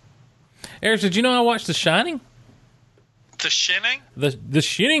 Erich, did you know I watched The Shining? The Shining? The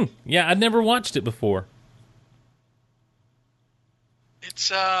Shining. Yeah, I'd never watched it before.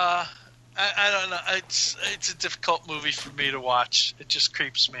 It's I don't know. It's a difficult movie for me to watch. It just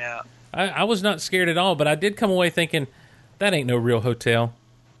creeps me out. I was not scared at all, but I did come away thinking, that ain't no real hotel.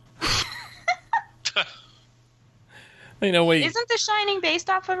 Wait. Isn't The Shining based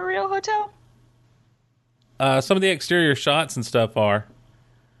off of a real hotel? Some of the exterior shots and stuff are,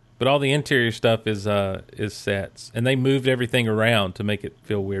 but all the interior stuff is sets, and they moved everything around to make it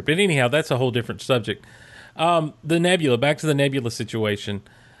feel weird. But anyhow, that's a whole different subject. The Nebula, back to the Nebula situation.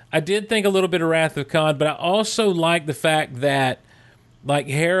 I did think a little bit of Wrath of Khan, but I also like the fact that, like,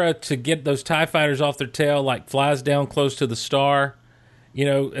 Hera, to get those TIE fighters off their tail, like, flies down close to the star,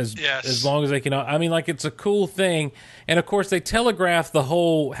 as long as they can. I mean, like, it's a cool thing. And, of course, they telegraph the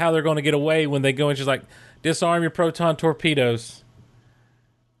whole how they're going to get away when they go and she's like, disarm your proton torpedoes.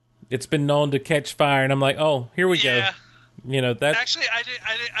 It's been known to catch fire. And I'm like, oh, here we go. That actually, I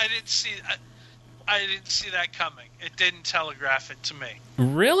didn't see. I didn't see that coming. It didn't telegraph it to me.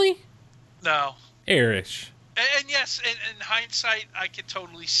 Really? No. Erich. And yes, in hindsight, I could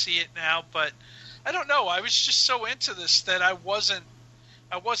totally see it now. But I don't know. I was just so into this that I wasn't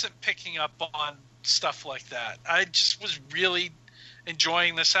picking up on stuff like that. I just was really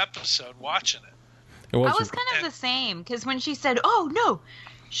enjoying this episode, watching it. I was kind of the same, because when she said, "Oh no,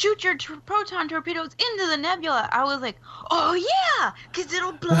 shoot your proton torpedoes into the nebula," I was like, "Oh yeah, because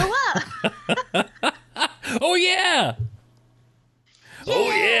it'll blow up." Oh yeah. Oh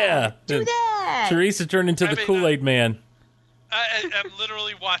yeah. Do that. Teresa turned into the Kool-Aid man. I'm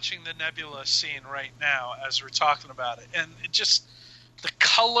literally watching the Nebula scene right now as we're talking about it, and it just the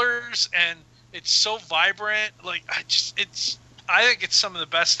colors, and it's so vibrant. Like I think it's some of the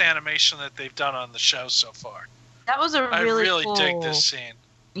best animation that they've done on the show so far. That was I really cool... dig this scene.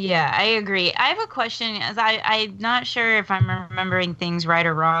 Yeah, I agree. I have a question, as I'm not sure if I'm remembering things right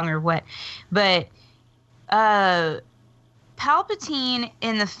or wrong or what, but Palpatine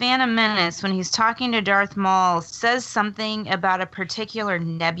in The Phantom Menace, when he's talking to Darth Maul, says something about a particular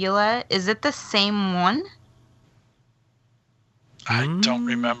nebula. Is it the same one? I don't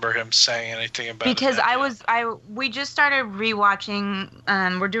remember him saying anything about it. Because we just started rewatching.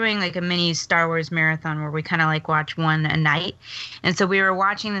 We're doing like a mini Star Wars marathon where we kind of like watch one a night, and so we were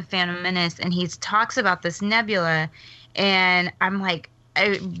watching The Phantom Menace, and he talks about this nebula, and I'm like,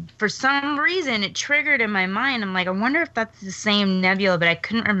 for some reason it triggered in my mind. I'm like, I wonder if that's the same nebula, but I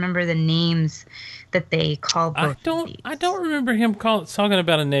couldn't remember the names that they called both. I don't remember him talking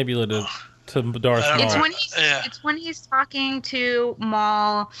about a nebula to Darth Maul. It's when he's talking to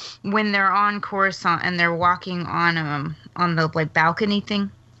Maul when they're on Coruscant and they're walking on the like balcony thing.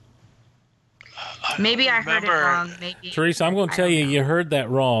 Maybe I heard it wrong. Maybe Teresa, I'm going to tell you, you heard that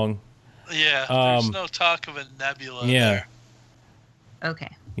wrong. Yeah, there's no talk of a nebula there.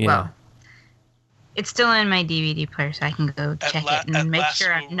 Okay. Yeah. Well, it's still in my DVD player, so I can go check it and make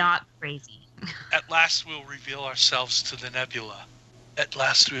sure I'm not crazy. At last, we'll reveal ourselves to the nebula. At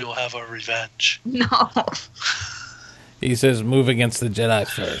last, we will have our revenge. No. He says, "Move against the Jedi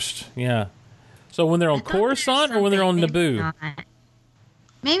first." Yeah. So when they're on Coruscant or when they're on Naboo?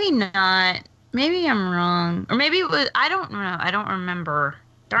 Maybe not. Maybe I'm wrong. Or maybe it was. I don't know. I don't remember.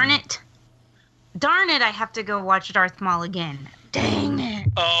 Darn it. I have to go watch Darth Maul again. Dang it.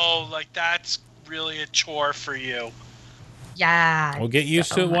 Oh, like that's really a chore for you. Yeah. Well, get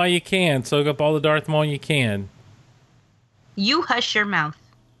used to it while you can. Soak up all the Darth Maul you can. You hush your mouth.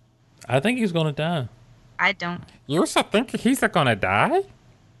 I think he's going to die. I don't. You also think he's not going to die?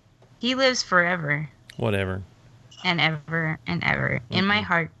 He lives forever. Whatever. And ever and ever. In my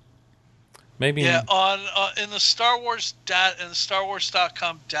heart. Maybe. Yeah, in the Star Wars in the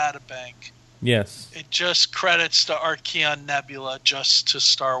StarWars.com databank. Yes. It just credits the Archeon Nebula just to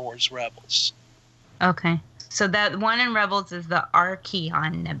Star Wars Rebels. Okay. So that one in Rebels is the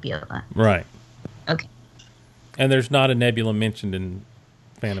Archeon Nebula. Right. Okay. And there's not a nebula mentioned in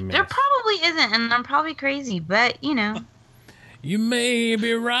Phantom Menace. There probably isn't, and I'm probably crazy, but, you know. You may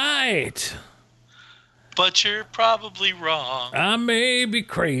be right. But you're probably wrong. I may be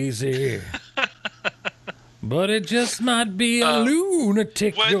crazy. But it just might be a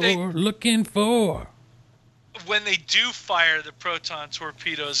lunatic you're looking for. When they do fire the proton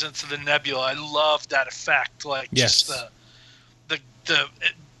torpedoes into the nebula, I love that effect. Like, yes. Just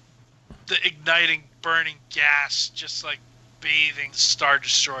the igniting, burning gas, just like bathing Star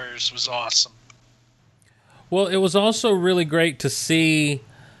Destroyers was awesome. Well, it was also really great to see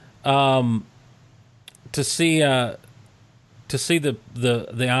the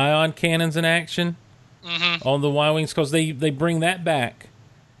ion cannons in action on the Y-wings, because they bring that back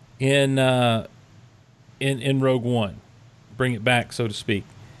in Rogue One, bring it back, so to speak,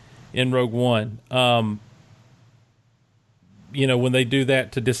 in Rogue One. You know, when they do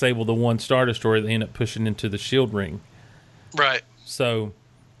that to disable the one Star Destroyer, they end up pushing into the shield ring. Right. So,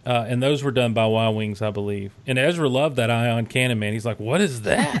 and those were done by Y-wings, I believe. And Ezra loved that ion cannon, man. He's like, "What is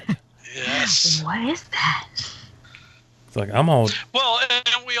that?" Yes. What is that? It's like, I'm on. Well,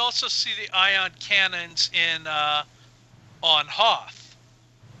 and we also see the ion cannons on Hoth.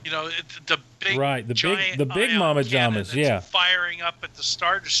 You know, the big the big Mama Jamas, yeah, firing up at the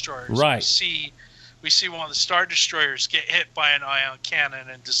Star Destroyers. Right. We see one of the Star Destroyers get hit by an ion cannon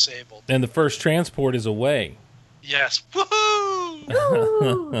and disabled. And the first transport is away. Yes. Woohoo!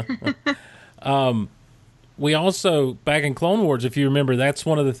 We also, back in Clone Wars, if you remember, that's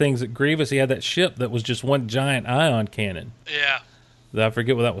one of the things that Grievous, he had that ship that was just one giant ion cannon. Yeah. I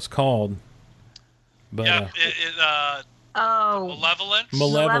forget what that was called. But, yeah,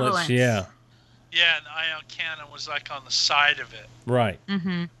 Malevolence, yeah. Yeah, and the ion cannon was like on the side of it. Right.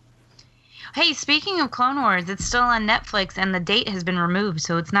 Mm-hmm. Hey, speaking of Clone Wars, it's still on Netflix, and the date has been removed,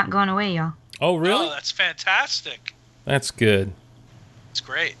 so it's not going away, y'all. Oh, really? Oh, that's fantastic. That's good. It's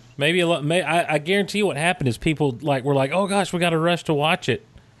great. Maybe I guarantee you what happened is people were like, "Oh gosh, we got to rush to watch it,"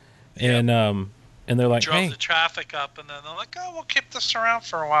 and And they're like, drove hey, the traffic up, and then they're like, oh, we'll keep this around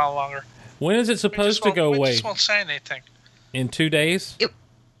for a while longer. when is it supposed to go We away? just won't say anything. In 2 days?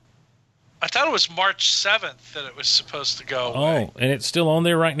 I thought it was March 7th that it was supposed to go away. Oh, and it's still on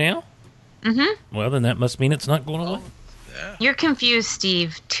there right now? Mm-hmm. Well, then that must mean it's not going away. Yeah. You're confused,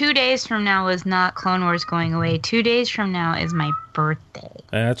 Steve. 2 days from now is not Clone Wars going away. 2 days from now is my birthday.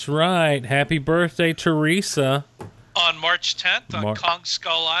 That's right. Happy birthday, Teresa. On March 10th, on Kong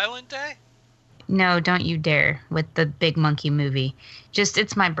Skull Island Day? No, don't you dare with the Big Monkey movie. Just,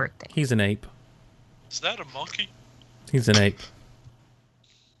 it's my birthday. He's an ape. Is that a monkey? He's an ape.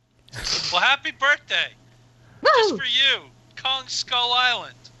 Well, happy birthday. Woo! Just for you, Kong Skull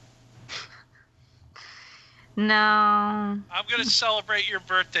Island. No. I'm going to celebrate your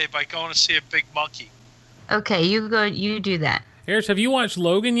birthday by going to see a big monkey. Okay, you go. You do that. Harris, have you watched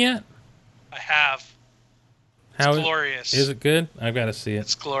Logan yet? I have. How glorious. Is it good? I've got to see it.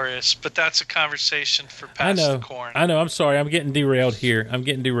 It's glorious, but that's a conversation for past the corn. I know. I'm sorry. I'm getting derailed here.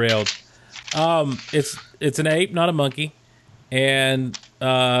 It's an ape, not a monkey. And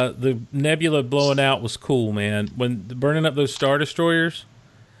the Nebula blowing out was cool, man. When burning up those Star Destroyers.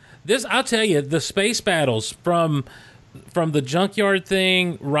 I'll tell you, the space battles from the junkyard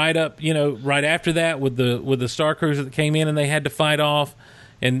thing right up, right after that with the Star Cruiser that came in and they had to fight off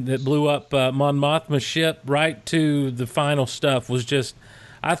and that blew up Mon Mothma's ship, right to the final stuff was just,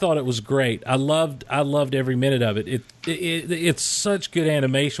 I thought it was great. I loved every minute of it. It's such good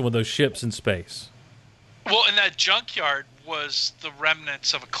animation with those ships in space. Well, and that junkyard was the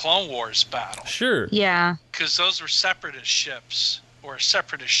remnants of a Clone Wars battle. Sure. Yeah. Because those were separatist ships, or a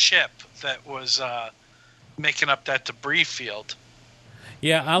separatist ship that was making up that debris field.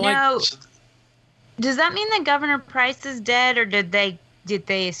 Yeah, Now, does that mean that Governor Price is dead, or did they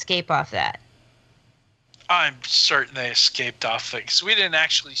escape off that? I'm certain they escaped off it, because we didn't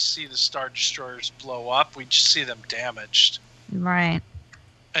actually see the Star Destroyers blow up. We just see them damaged. Right.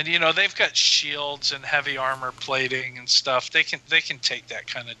 And they've got shields and heavy armor plating and stuff. They can take that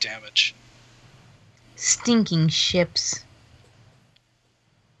kind of damage. Stinking ships.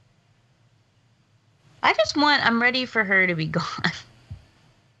 I'm ready for her to be gone.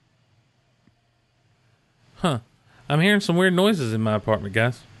 Huh. I'm hearing some weird noises in my apartment,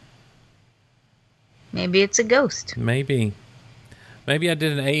 guys. Maybe it's a ghost. Maybe I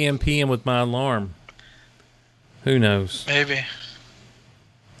did an AM PM with my alarm. Who knows? Maybe.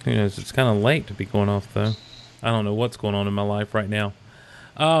 Who knows? It's kind of late to be going off, though. I don't know what's going on in my life right now.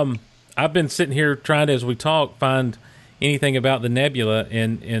 I've been sitting here trying to, as we talk, find anything about the Nebula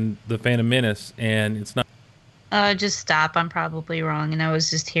in the Phantom Menace, and it's not. Just stop. I'm probably wrong, and I was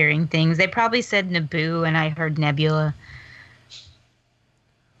just hearing things. They probably said Naboo, and I heard Nebula.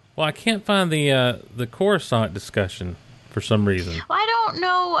 Well, I can't find the Coruscant discussion for some reason. Well, I don't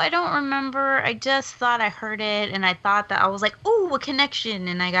know. I don't remember. I just thought I heard it, and I thought that I was like, "Ooh, a connection,"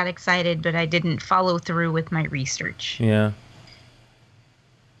 and I got excited, but I didn't follow through with my research. Yeah.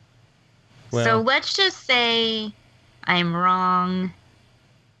 Well, So let's just say I'm wrong.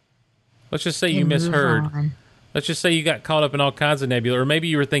 let's just say you and move misheard. on. Let's just say you got caught up in all kinds of nebula, or maybe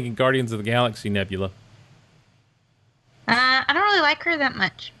you were thinking Guardians of the Galaxy Nebula. I don't really like her that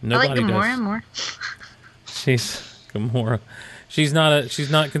much. Nobody I like Gamora does. more. She's Gamora. She's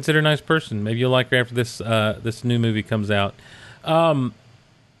not considered a nice person. Maybe you'll like her after this new movie comes out.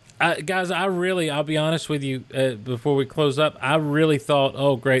 Guys, I'll be honest with you before we close up. I really thought,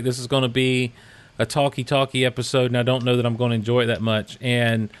 oh great, this is going to be a talky episode, and I don't know that I'm going to enjoy it that much.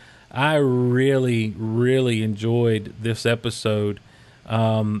 And I really, really enjoyed this episode,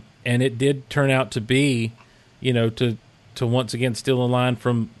 and it did turn out to be, to once again steal a line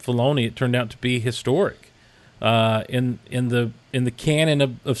from Filoni. It turned out to be historic in the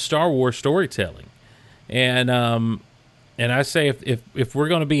canon of Star Wars storytelling, and I say if we're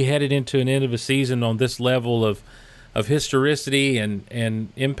going to be headed into an end of a season on this level of historicity and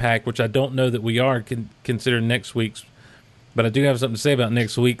impact, which I don't know that we are considering next week's. But I do have something to say about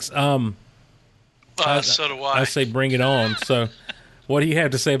next week's. So do I. I say bring it on. So, what do you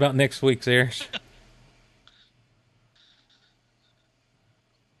have to say about next week's, Erich?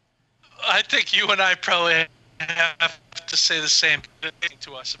 I think you and I probably have to say the same thing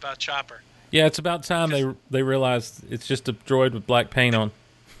to us about Chopper. Yeah, it's about time they realized it's just a droid with black paint on.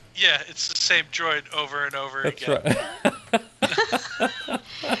 Yeah, it's the same droid over and over That's again. right.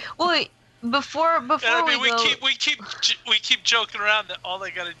 Well, before And I mean, we go, we keep joking around that all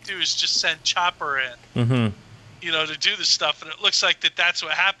they got to do is just send Chopper in, Mm-hmm. to do the stuff, and it looks like that's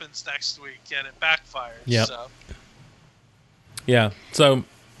what happens next week, and it backfires. Yep. So. Yeah. So,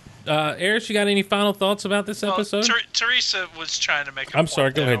 Erich, you got any final thoughts about this episode? Teresa was trying to make a I'm point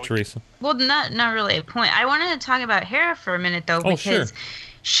sorry. Go there. ahead, Teresa. Well, not really a point. I wanted to talk about Hera for a minute, though, because sure.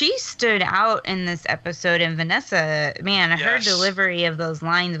 she stood out in this episode. And Vanessa, man, her Yes. delivery of those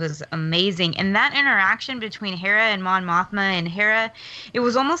lines was amazing. And that interaction between Hera and Mon Mothma and Hera, it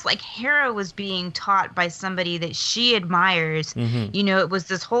was almost like Hera was being taught by somebody that she admires. Mm-hmm. You know, it was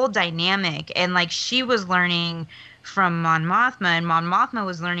this whole dynamic. And, like, she was learning from Mon Mothma, and Mon Mothma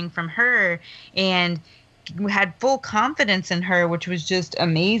was learning from her, and had full confidence in her, which was just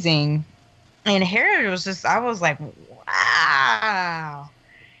amazing. And Hera was just, I was like, wow.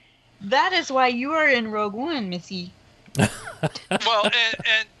 That is why you are in Rogue One, Missy. Well,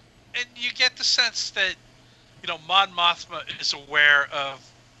 and you get the sense that, you know, Mon Mothma is aware of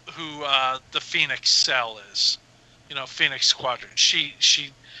who the Phoenix Cell is. You know, Phoenix Squadron. She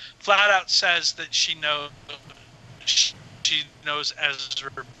flat out says that she knows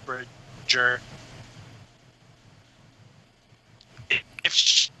Ezra Bridger. If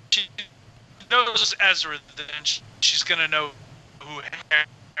she knows Ezra, then she's going to know who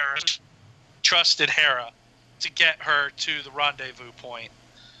Hera trusted Hera to get her to the rendezvous point.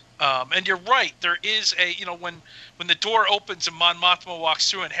 And you're right. There is a, you know, when the door opens and Mon Mothma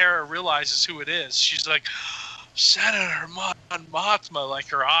walks through and Hera realizes who it is, she's like, Senator Mon Mothma, like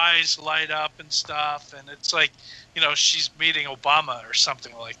her eyes light up and stuff. And it's like, you know, she's meeting Obama or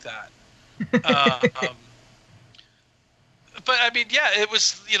something like that. But I mean, yeah, it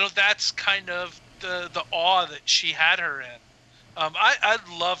was, you know, that's kind of the awe that she had her in. I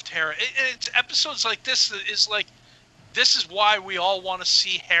loved Hera. It's episodes like this is like, this is why we all want to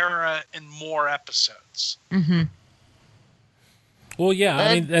see Hera in more episodes. Mm-hmm. Well, yeah,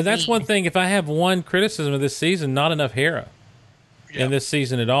 I mean, that's one thing. If I have one criticism of this season, not enough Hera in this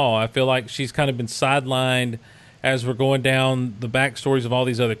season at all. I feel like she's kind of been sidelined as we're going down the backstories of all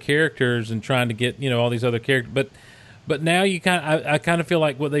these other characters and trying to get, you know, all these other characters. But now I kind of feel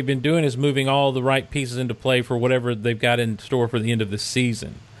like what they've been doing is moving all the right pieces into play for whatever they've got in store for the end of the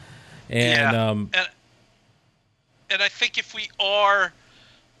season. And and I think if we are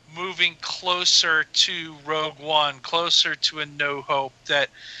moving closer to Rogue One, closer to A New Hope, that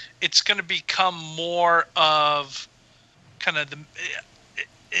it's going to become more of kind of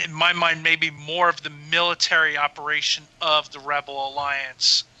in my mind, maybe more of the military operation of the Rebel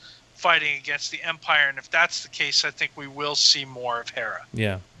Alliance fighting against the Empire. And if that's the case, I think we will see more of Hera.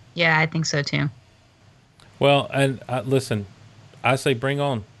 Yeah. Yeah, I think so too. Well, and listen, I say bring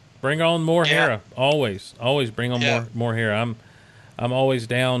on more Hera. Always bring on more Hera. I'm always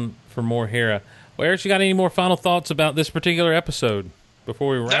down for more Hera. Well, Erich, you got any more final thoughts about this particular episode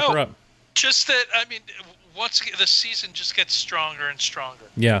before we wrap her up? Just that, I mean, once again, the season just gets stronger and stronger.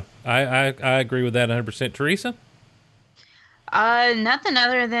 Yeah, I agree with that 100%. Teresa? Nothing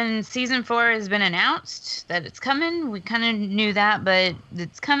other than season 4 has been announced that it's coming. We kind of knew that, but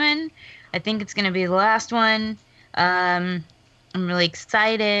it's coming. I think it's going to be the last one. I'm really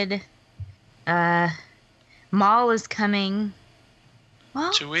excited. Maul is coming.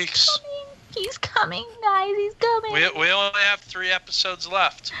 Well, 2 weeks. He's coming, guys. He's coming. We only have 3 episodes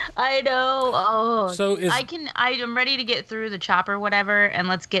left. I know. Oh, so I'm ready to get through the chopper, whatever, and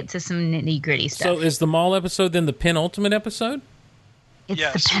let's get to some nitty gritty stuff. So is the Maul episode then the penultimate episode? It's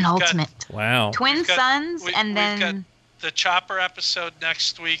the penultimate. Wow. Twin Sons, and then we've got the chopper episode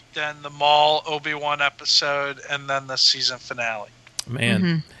next week, then the Maul Obi-Wan episode, and then the season finale. Man.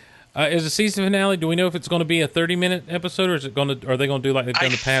 Mm-hmm. Is the season finale, do we know if it's going to be a 30-minute episode, or are they going to do like they've done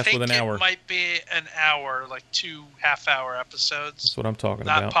in the past with an hour? It might be an hour, like 2 half-hour episodes. That's what I'm talking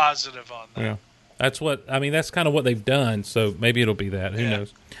about. Not positive on that. Yeah. That's kind of what they've done, so maybe it'll be that. Who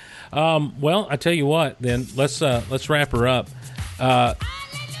knows? Well, I tell you what, then let's wrap her up.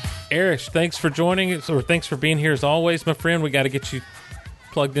 Erich, thanks for joining us, or thanks for being here as always, my friend. We got to get you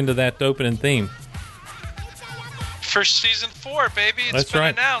plugged into that opening theme. For season 4, baby. It's been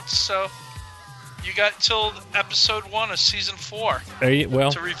announced, so you got till episode 1 of season 4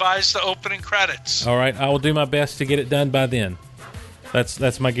 to revise the opening credits. All right, I will do my best to get it done by then.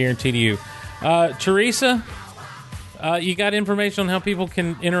 That's my guarantee to you. Teresa, you got information on how people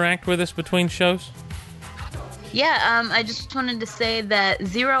can interact with us between shows? Yeah, I just wanted to say that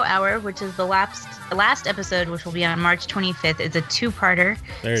 0 Hour, which is the last episode, which will be on March 25th, is a 2-parter.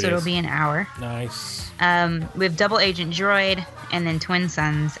 So it'll be an hour. Nice. We have Double Agent Droid, and then Twin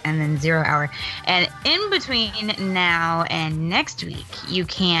Sons, and then 0 Hour. And in between now and next week, you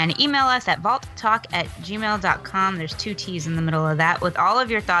can email us at vaulttalk@gmail.com. There's 2 T's in the middle of that with all of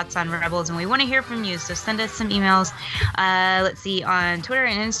your thoughts on Rebels, and we want to hear from you, so send us some emails. Let's see, on Twitter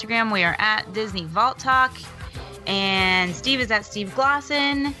and Instagram, we are at Disney Vault Talk. And Steve is at Steve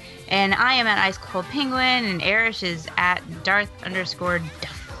Glosson. And I am at Ice Cold Penguin. And Erich is at Darth_Duff.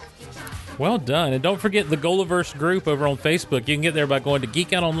 Well done. And don't forget the Golaverse group over on Facebook. You can get there by going to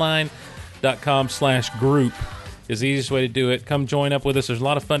geekoutonline.com/group. Is the easiest way to do it. Come join up with us. There's a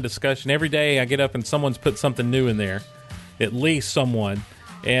lot of fun discussion. Every day I get up and someone's put something new in there. At least someone.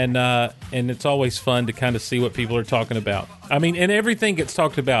 And it's always fun to kind of see what people are talking about. I mean, and everything gets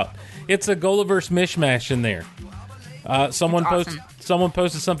talked about. It's a Golaverse mishmash in there. Someone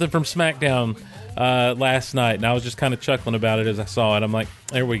posted something from SmackDown last night, and I was just kind of chuckling about it as I saw it. I'm like,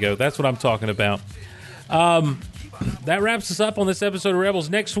 there we go. That's what I'm talking about. That wraps us up on this episode of Rebels.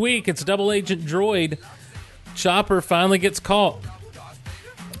 Next week, it's Double Agent Droid. Chopper finally gets caught,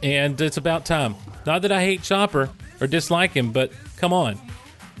 and it's about time. Not that I hate Chopper or dislike him, but come on.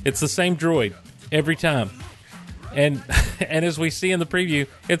 It's the same droid every time. And as we see in the preview,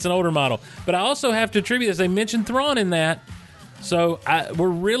 it's an older model. But I also have to attribute, as they mentioned Thrawn in that, so we're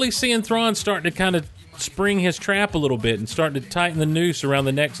really seeing Thrawn starting to kind of spring his trap a little bit and starting to tighten the noose around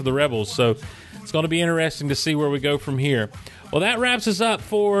the necks of the Rebels. So it's going to be interesting to see where we go from here. Well, that wraps us up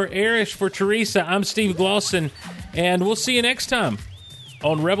for Erich, for Teresa. I'm Steve Glosson, and we'll see you next time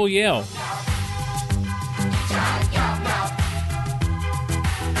on Rebel Yell.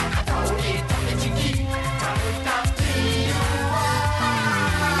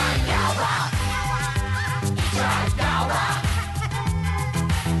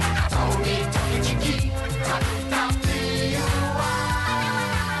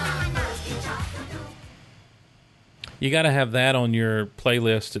 You got to have that on your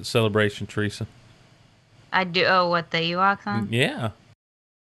playlist at Celebration, Teresa. I do. Oh, what, the Ewok song? Yeah.